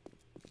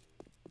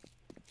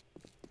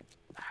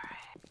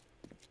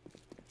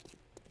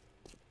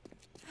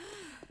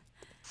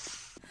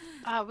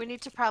 Alright. We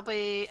need to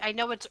probably... I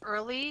know it's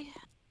early.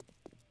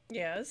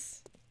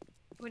 Yes.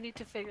 We need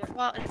to figure...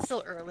 Well, it's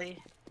still early.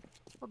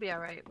 We'll be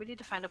alright. We need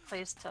to find a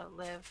place to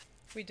live.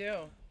 We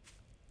do.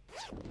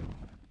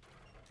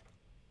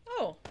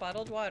 Oh,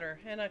 bottled water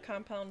and a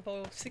compound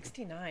bow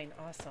 69.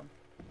 Awesome.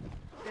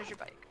 There's your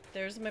bike.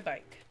 There's my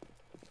bike.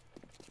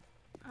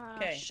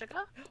 Okay.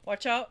 Sugar?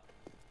 Watch out.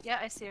 Yeah,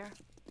 I see her.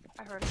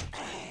 I heard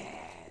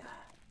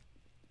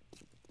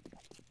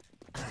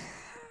her.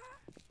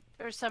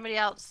 There's somebody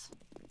else.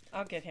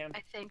 I'll get him.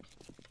 I think.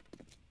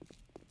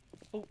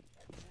 Oh,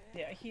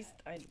 yeah, he's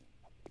fast.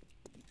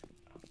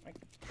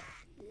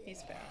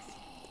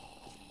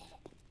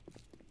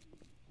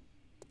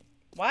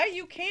 Why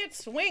you can't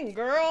swing,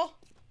 girl?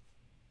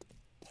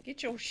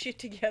 Get your shit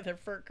together,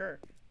 FERKER.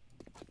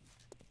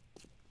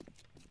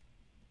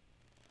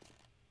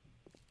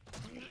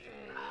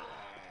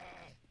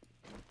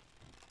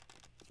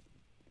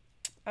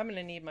 I'm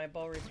gonna need my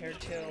bow repaired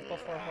too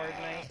before Horde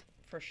Night,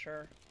 for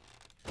sure.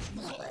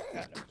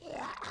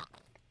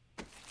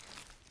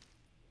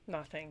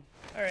 Nothing.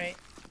 Alright.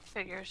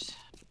 Figures.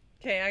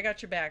 Okay, I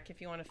got your back if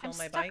you want to fill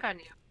my bike. I'm stuck on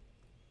you.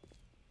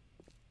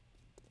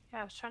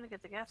 Yeah, I was trying to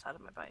get the gas out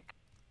of my bike.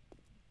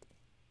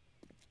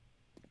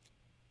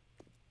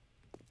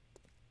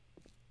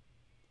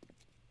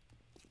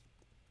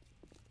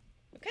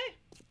 Okay.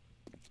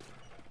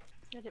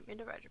 I didn't mean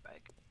to ride your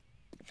bike.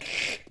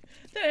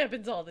 That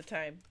happens all the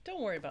time.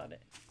 Don't worry about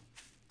it.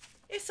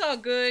 It's all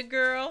good,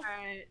 girl.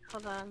 Alright,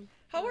 hold on.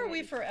 How are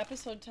we for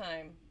episode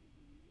time?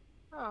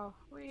 Oh,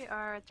 we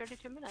are at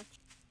 32 minutes.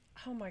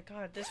 Oh my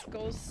god, this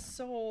goes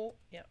so...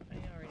 Yep, I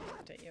already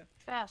looked at you.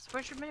 Fast.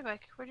 Where's your mini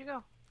bike? Where'd you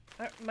go?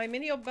 My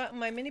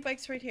mini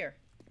bike's right here.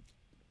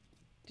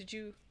 Did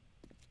you...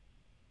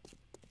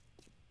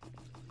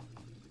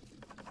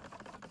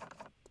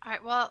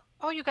 Alright, well...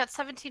 Oh, you got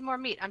 17 more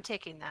meat. I'm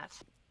taking that.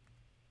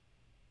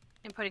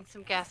 And putting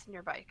some gas in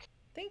your bike.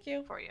 Thank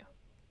you. For you.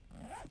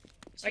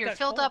 So you're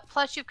filled up,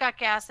 plus you've got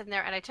gas in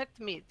there, and I took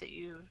the meat that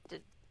you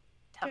did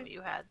tell me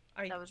you had.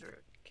 That was rude.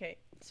 Okay,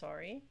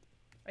 sorry.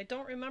 I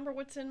don't remember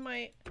what's in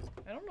my...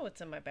 I don't know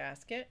what's in my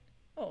basket.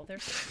 Oh,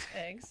 there's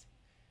eggs.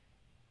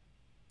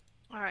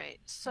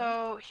 Alright,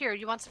 so here,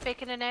 you want some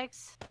bacon and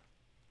eggs?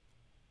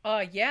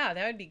 Yeah,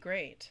 that would be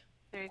great.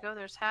 There you go,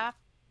 there's half.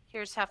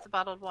 Here's half the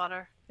bottled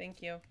water.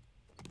 Thank you.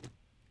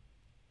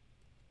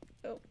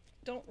 Oh,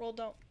 don't roll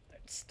down.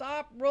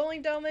 Stop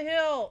rolling down the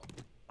hill!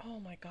 Oh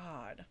my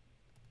god.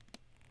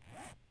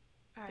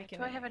 Alright, do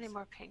I have any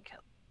more painkillers?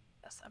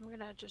 Yes, I'm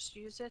gonna just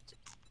use it.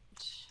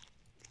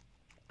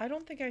 I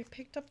don't think I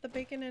picked up the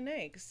bacon and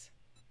eggs.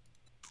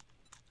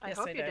 I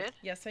hope you did.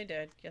 Yes, I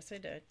did. Yes, I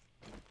did.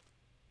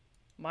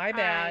 My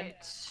bad.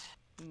 Right.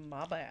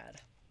 My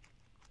bad.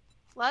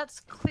 Let's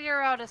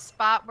clear out a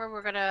spot where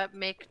we're gonna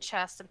make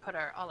chests and put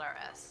all our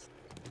S.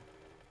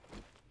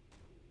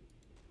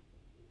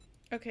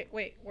 Okay,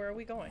 wait, where are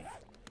we going?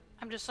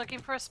 I'm just looking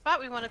for a spot.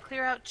 We want to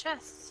clear out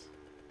chests.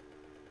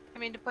 I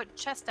mean, to put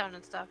chests down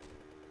and stuff.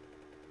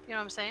 You know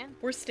what I'm saying?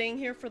 We're staying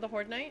here for the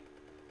Horde Night?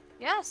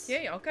 Yes.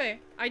 Yeah,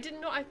 okay. I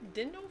didn't know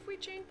if we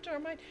changed our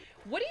mind.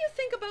 What do you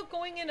think about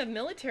going in a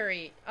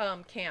military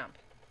camp?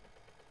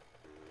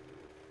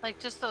 Like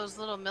just those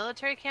little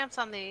military camps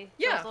on the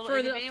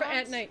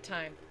at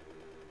nighttime.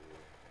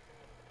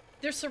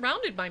 They're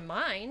surrounded by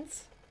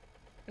mines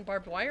and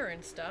barbed wire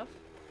and stuff.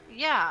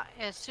 Yeah,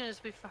 as soon as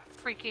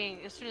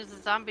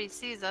the zombie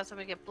sees us and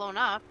we get blown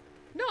up.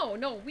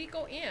 No, we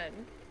go in.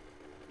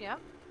 Yeah.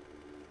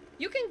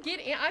 You can get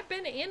in. I've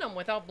been in them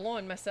without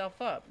blowing myself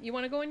up. You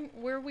want to go in?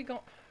 Where are we going?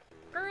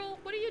 Girl,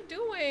 what are you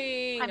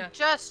doing? I'm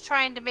just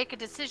trying to make a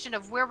decision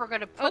of where we're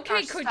going to put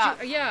our stuff. Okay,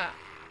 could you? Yeah.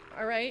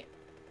 All right.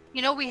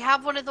 You know, we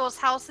have one of those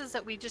houses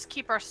that we just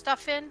keep our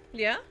stuff in.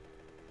 Yeah.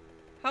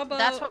 How about...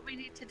 That's what we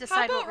need to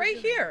decide. How about right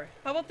here?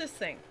 How about this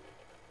thing?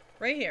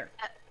 Right here.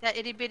 That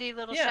itty bitty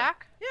little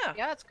shack? Yeah.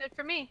 Yeah, it's good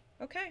for me.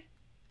 Okay.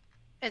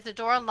 Is the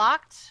door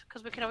unlocked?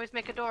 Because we can always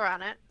make a door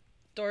on it.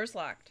 Door's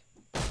locked.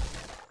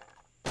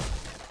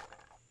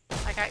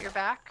 I got your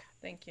back.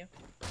 Thank you.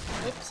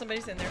 Oops,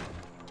 somebody's in there.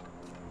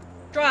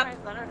 Drop!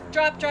 Right,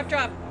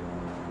 drop!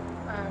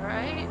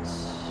 Alright.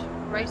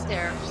 Right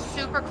there.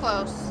 Super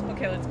close.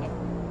 Okay, let's go.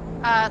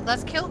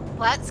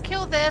 Let's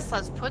kill this.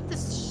 Let's put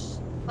this...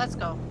 Let's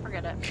go.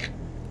 Forget it.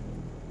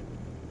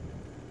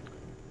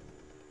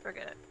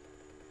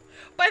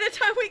 By the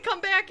time we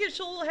come back,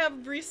 she'll have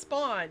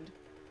respawned.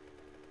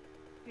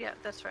 Yeah,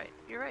 that's right.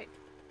 You're right.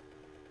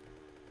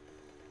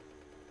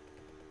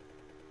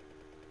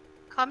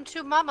 Come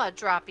to Mama,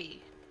 Droppy.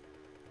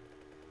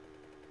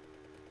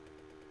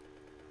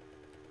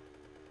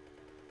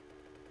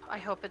 I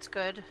hope it's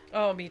good.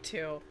 Oh, me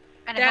too.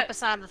 And I hope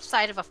it's not on the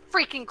side of a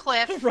freaking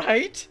cliff.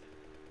 Right?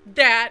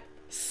 That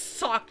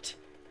sucked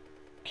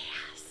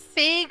ass.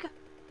 Big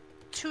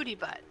tootie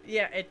butt.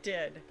 Yeah, it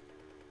did.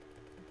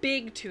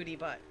 Big tootie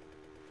butt.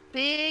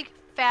 Big,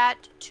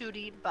 fat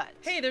tootie butt.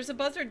 Hey, there's a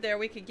buzzard there.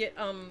 We could get,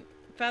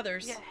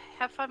 feathers. Yeah,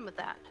 have fun with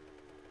that.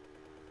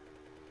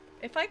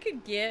 If I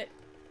could get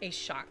a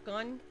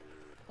shotgun...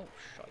 Oh,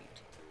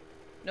 shite.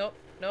 Nope,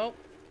 nope,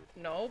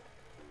 nope.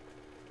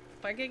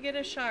 If I could get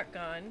a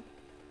shotgun...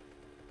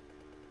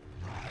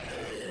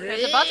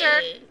 There's a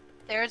buzzard.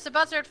 There's a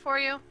buzzard for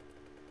you.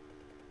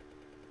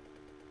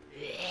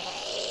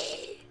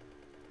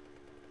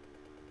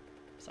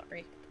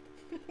 Sorry.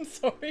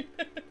 Sorry.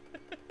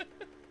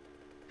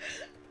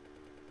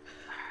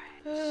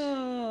 Alright.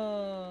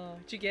 Oh,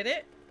 did you get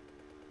it?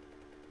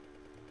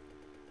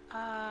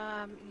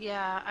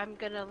 Yeah, I'm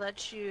gonna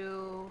let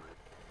you...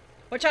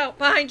 Watch out!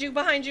 Behind you!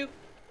 Behind you!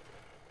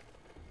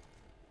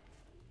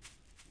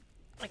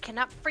 I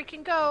cannot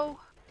freaking go.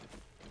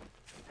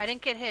 I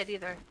didn't get hit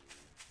either.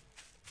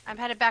 I'm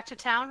headed back to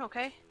town,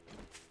 okay?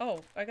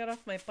 Oh, I got off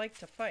my bike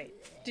to fight.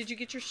 Did you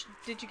get your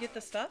did you get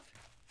the stuff?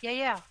 Yeah,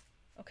 yeah.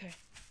 Okay.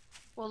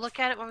 We'll look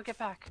at it when we get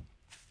back.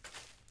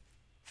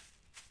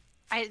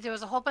 There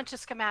was a whole bunch of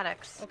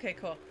schematics. Okay,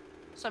 cool.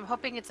 So I'm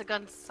hoping it's a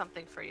gun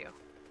something for you.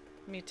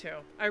 Me too.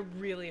 I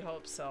really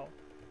hope so.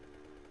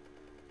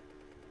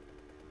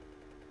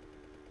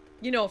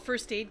 You know,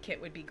 first aid kit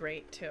would be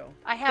great too.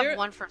 I have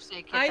one first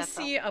aid kit. I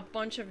see a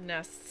bunch of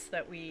nests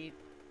that we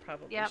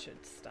probably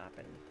should stop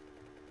and...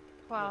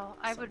 Well,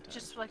 I would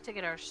just like to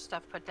get our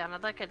stuff put down.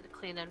 I'd like a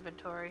clean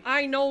inventory.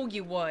 I know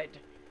you would.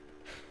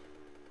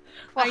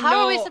 Well,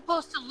 how are we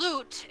supposed to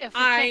loot if we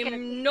can't get a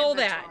clean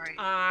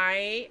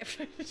inventory?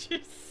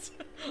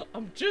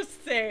 I'm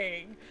just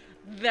saying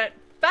that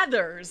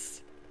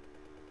feathers,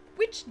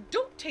 which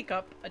don't take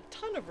up a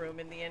ton of room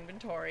in the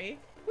inventory,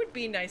 would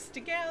be nice to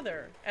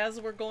gather as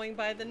we're going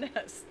by the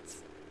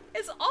nests.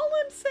 Is all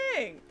I'm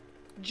saying.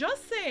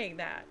 Just saying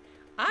that.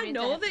 I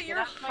know that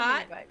you're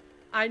hot.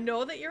 I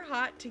know that you're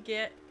hot to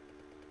get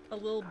a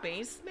little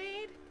base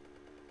made.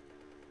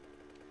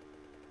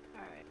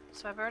 Alright,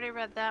 so I've already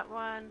read that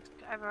one.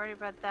 I've already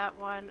read that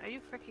one. Are you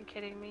freaking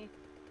kidding me?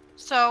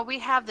 So we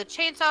have the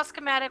chainsaw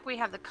schematic, we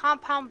have the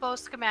compound bow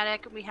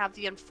schematic, we have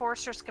the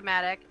enforcer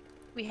schematic,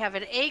 we have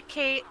an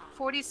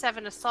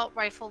AK-47 assault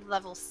rifle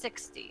level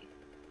 60.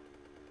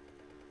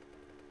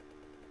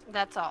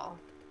 That's all.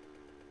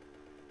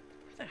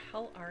 Where the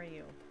hell are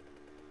you?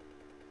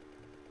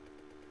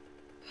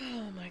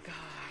 Oh my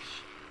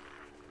gosh.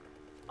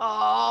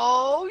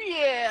 Oh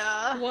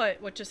yeah.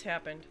 What just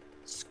happened?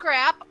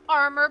 Scrap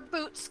armor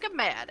boot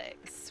schematic.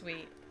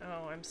 Sweet.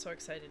 Oh, I'm so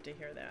excited to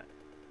hear that.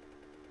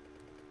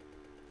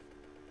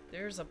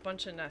 There's a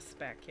bunch of nests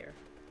back here.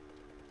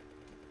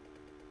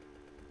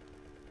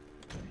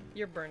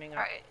 You're burning up.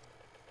 Alright.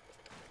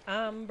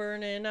 I'm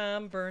burning,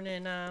 I'm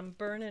burning, I'm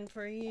burning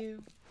for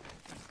you.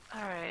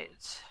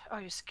 Alright. Oh,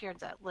 you scared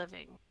that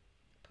living.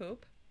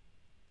 Poop?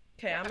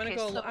 Okay, I'm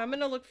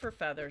gonna look for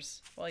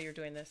feathers while you're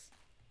doing this.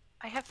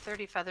 I have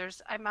 30 feathers.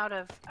 I'm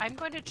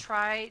going to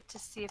try to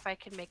see if I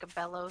can make a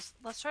bellows.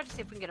 Let's try to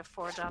see if we can get a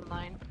forge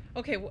online.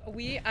 Okay,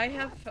 I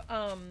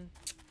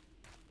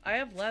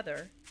have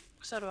leather.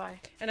 So do I.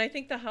 And I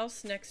think the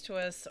house next to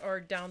us, or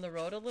down the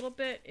road a little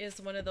bit, is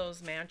one of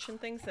those mansion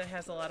things that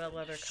has a lot of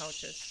leather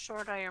couches.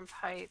 Short iron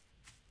pipe.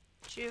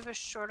 Do you have a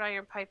short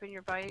iron pipe in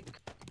your bike?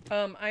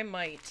 I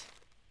might.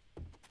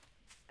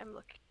 I'm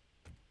looking.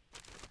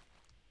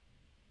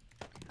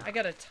 I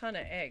got a ton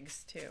of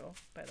eggs, too,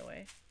 by the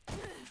way.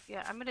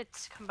 Yeah, I'm gonna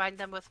combine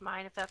them with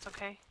mine, if that's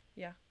okay.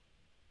 Yeah.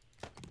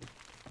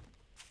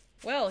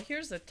 Well,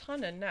 here's a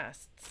ton of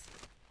nests.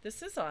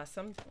 This is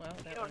awesome. Well,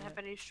 you don't have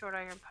any short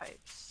iron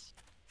pipes.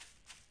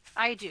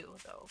 I do,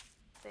 though.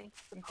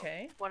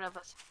 Okay. One of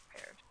us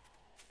prepared.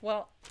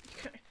 Well,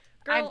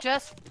 girl, I'm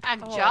just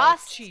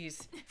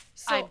jeez.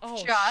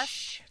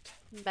 Shit.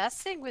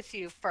 Messing with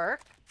you,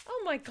 Ferk.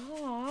 Oh my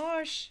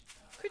gosh.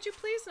 Could you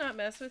please not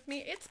mess with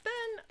me? It's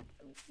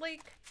been,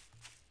 like...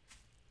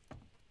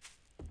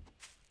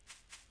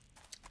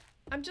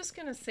 I'm just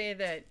gonna say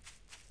that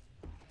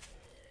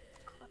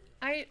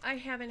I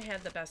haven't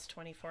had the best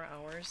 24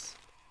 hours.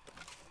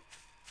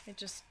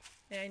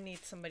 I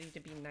need somebody to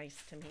be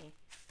nice to me.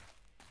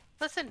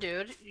 Listen,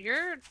 dude,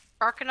 you're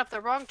barking up the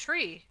wrong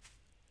tree.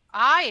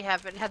 I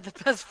haven't had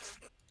the best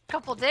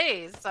couple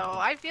days, so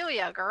I feel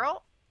ya,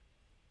 girl.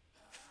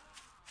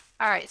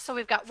 Alright, so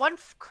we've got one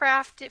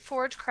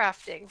forge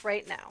crafting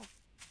right now.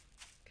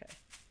 Okay.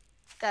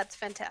 That's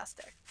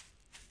fantastic.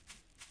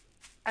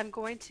 I'm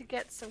going to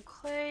get some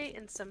clay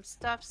and some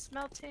stuff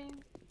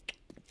smelting.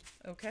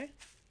 Okay.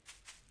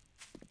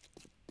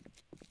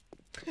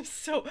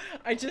 So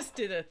I just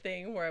did a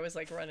thing where I was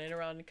like running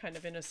around kind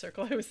of in a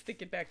circle. I was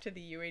thinking back to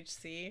the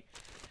UHC.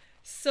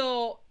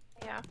 So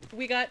yeah,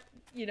 we got,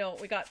 you know,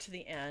 we got to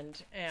the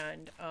end,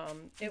 and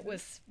it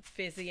was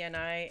Fizzy and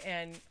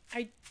I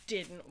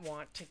didn't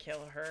want to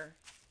kill her.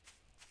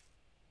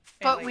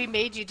 But like, we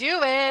made you do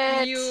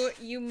it.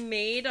 You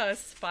made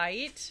us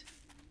fight,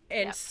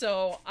 and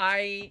so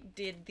I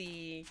did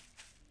the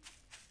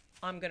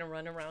I'm gonna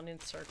run around in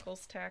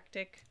circles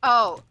tactic.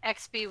 Oh,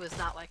 XB was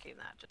not liking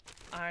that.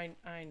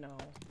 I know.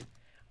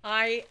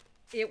 I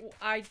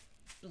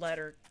let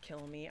her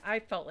kill me. I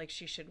felt like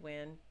she should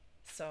win,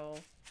 so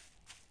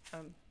I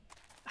didn't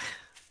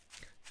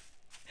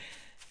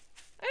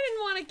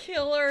want to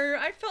kill her.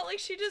 I felt like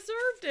she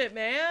deserved it,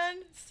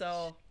 man.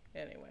 So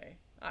anyway,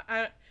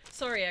 I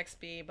sorry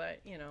XB, but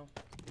you know,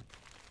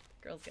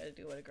 girls gotta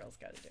do what a girl's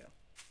gotta do.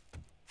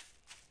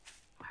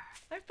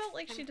 I felt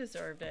like she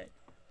deserved it.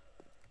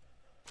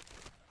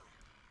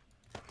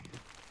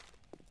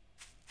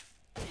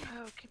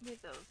 Oh, give me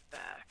those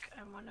back.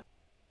 I want to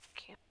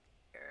camp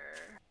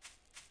here.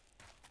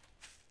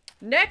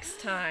 Next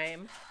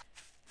time,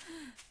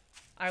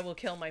 I will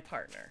kill my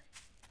partner.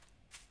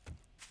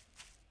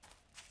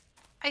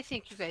 I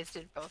think you guys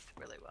did both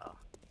really well.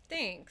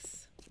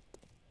 Thanks.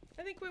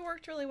 I think we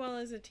worked really well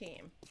as a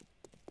team.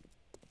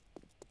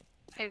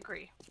 I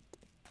agree.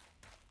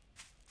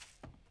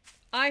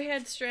 I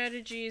had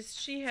strategies,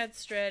 she had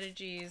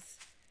strategies.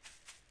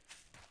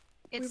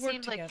 It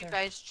seemed like you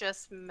guys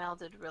just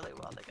melded really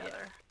well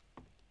together.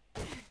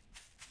 Yeah.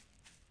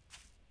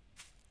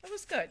 It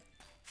was good.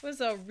 It was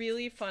a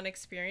really fun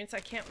experience. I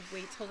can't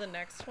wait till the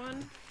next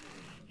one.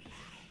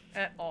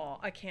 At all.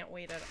 I can't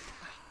wait at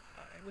all.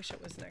 I wish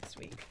it was next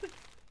week.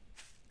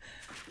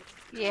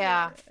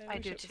 Yeah, I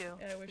do too,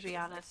 to be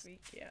honest.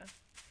 Yeah.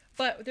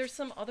 But there's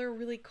some other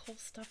really cool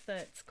stuff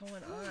that's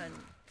going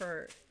on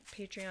for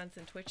Patreons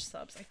and Twitch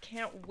subs. I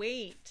can't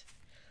wait.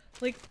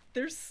 Like,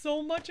 there's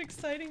so much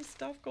exciting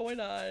stuff going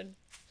on.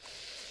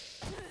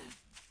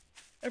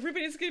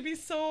 Everybody's gonna be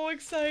so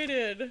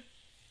excited.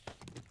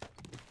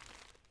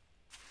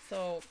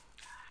 So,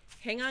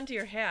 hang on to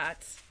your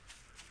hats.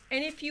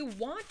 And if you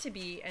want to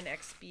be an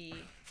XB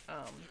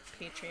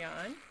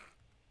Patreon,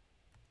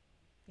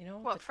 you know...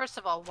 Well, first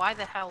of all, why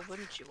the hell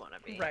wouldn't you want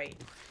to be? Right.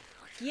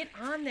 Get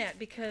on that,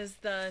 because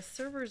the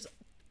servers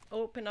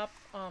open up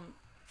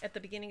at the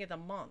beginning of the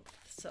month,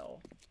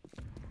 so...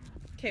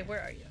 Okay,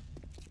 where are you?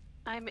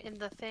 I'm in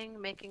the thing,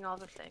 making all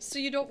the things. So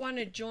you don't want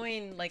to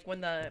join, like,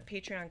 when the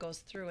Patreon goes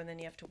through and then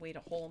you have to wait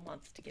a whole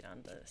month to get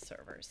on the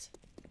servers.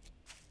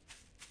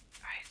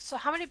 Alright, so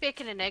how many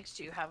bacon and eggs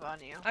do you have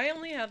on you? I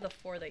only have the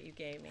 4 that you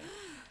gave me.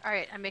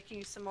 Alright, I'm making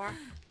you some more.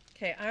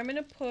 Okay, I'm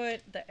gonna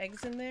put the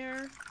eggs in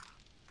there.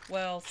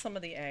 Well, some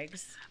of the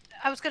eggs.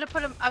 I was gonna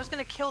put them. I was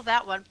gonna kill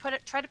that one.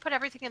 Try to put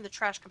everything in the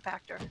trash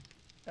compactor.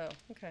 Oh,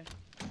 okay.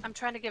 I'm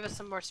trying to give us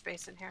some more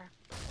space in here.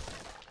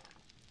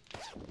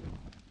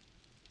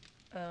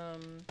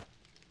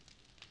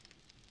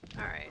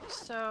 Alright,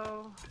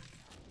 so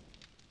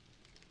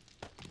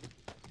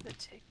I'm gonna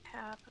take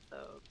half of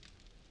those.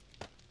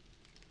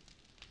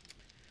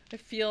 I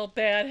feel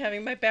bad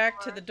having my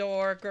back to the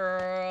door,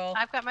 girl.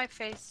 I've got my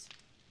face.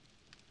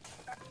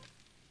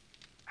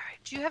 Alright,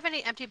 do you have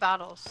any empty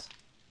bottles?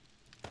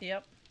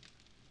 Yep.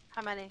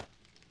 How many?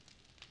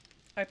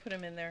 I put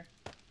them in there.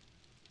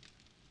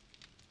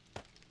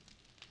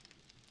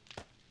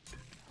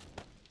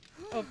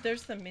 Oh,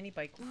 there's the mini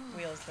bike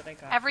wheels that I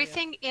got.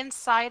 Everything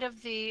inside of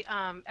the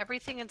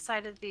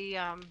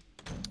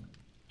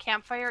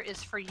campfire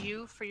is for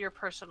you, for your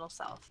personal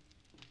self.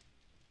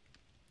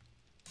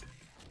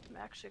 I'm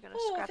actually gonna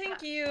scrap that. Oh,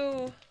 thank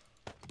you.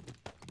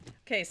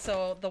 Okay,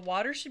 so the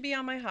water should be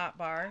on my hot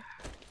bar.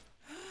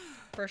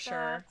 For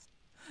sure.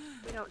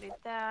 We don't need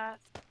that.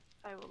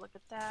 I will look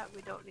at that.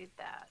 We don't need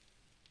that.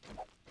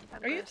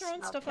 Are you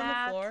throwing stuff on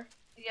the floor?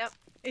 Yep.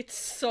 It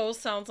so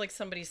sounds like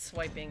somebody's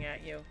swiping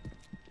at you.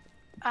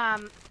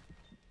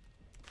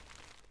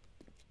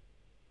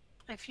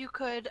 If you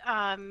could,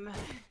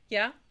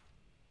 Yeah?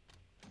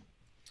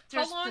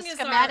 There's How long the is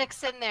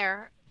schematics in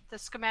there. The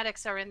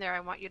schematics are in there.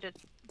 I want you to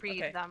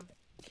read them.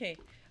 Okay.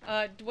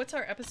 What's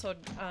our episode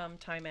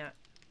time at?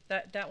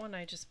 That one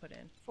I just put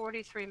in.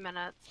 43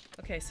 minutes.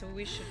 Okay, so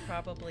we should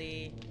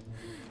probably,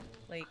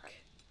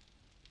 like,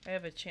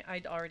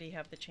 I'd already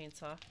have the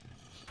chainsaw.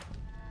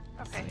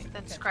 Okay,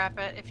 then scrap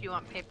it if you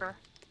want paper.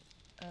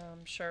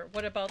 Sure.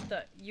 What about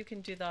you can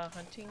do the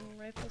hunting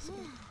rifle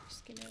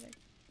schematic?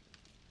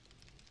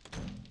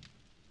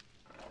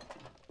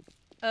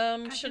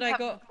 Should I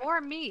go? More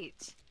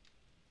meat.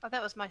 Oh,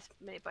 that was my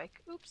mini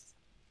bike. Oops.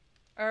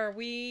 Are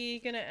we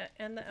gonna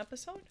end the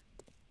episode?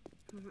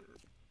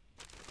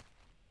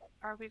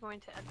 Are we going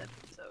to end the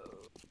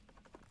episode?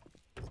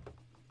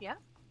 Yeah.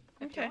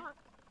 Okay.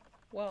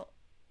 Well,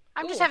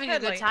 I'm just having a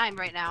good time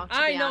right now.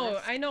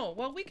 I know.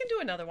 Well, we can do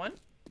another one.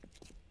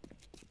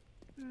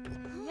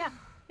 Yeah.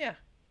 Yeah.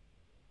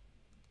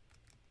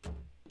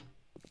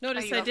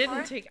 Notice I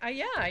didn't take.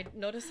 I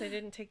noticed I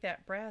didn't take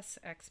that brass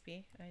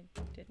XP. I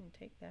didn't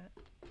take that.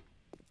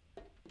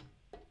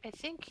 I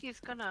think he's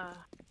gonna...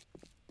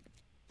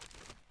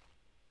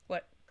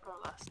 What? Troll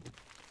us.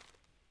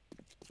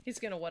 He's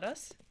gonna what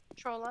us?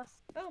 Troll us.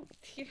 Oh,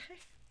 yeah.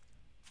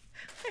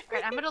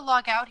 Alright, I'm gonna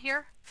log out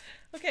here.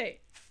 Okay.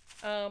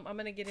 I'm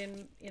gonna get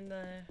in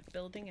the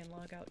building and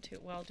log out too.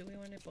 Well, do we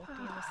want to both be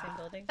in the same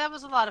building? That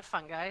was a lot of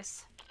fun,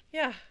 guys.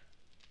 Yeah.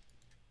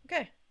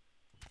 Okay.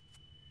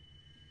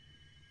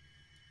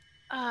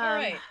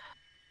 Alright.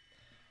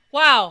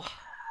 Wow.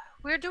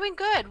 We're doing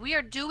good. We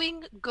are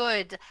doing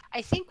good.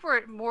 I think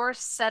we're more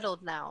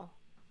settled now.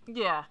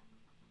 Yeah.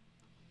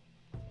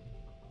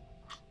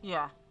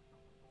 Yeah.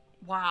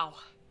 Wow.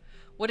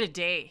 What a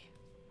day.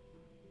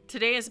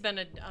 Today has been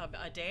a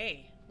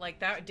day. Like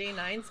that, day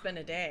 9's been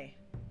a day.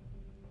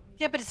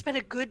 Yeah, but it's been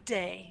a good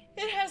day.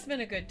 It has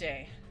been a good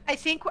day. I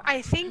think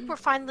we're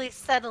finally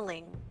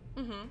settling.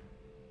 Mm-hmm.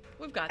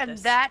 We've got this. And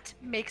that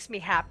makes me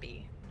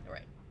happy.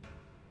 Right.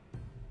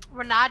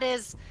 We're not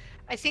as...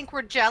 I think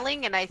we're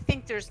gelling, and I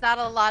think there's not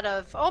a lot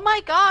of, oh my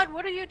god,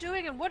 what are you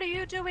doing, and what are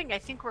you doing? I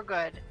think we're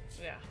good.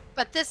 Yeah.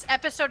 But this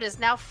episode is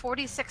now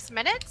 46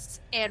 minutes,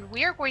 and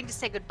we're going to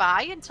say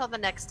goodbye until the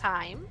next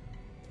time.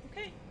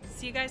 Okay.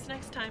 See you guys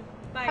next time.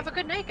 Bye. Have a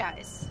good night,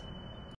 guys.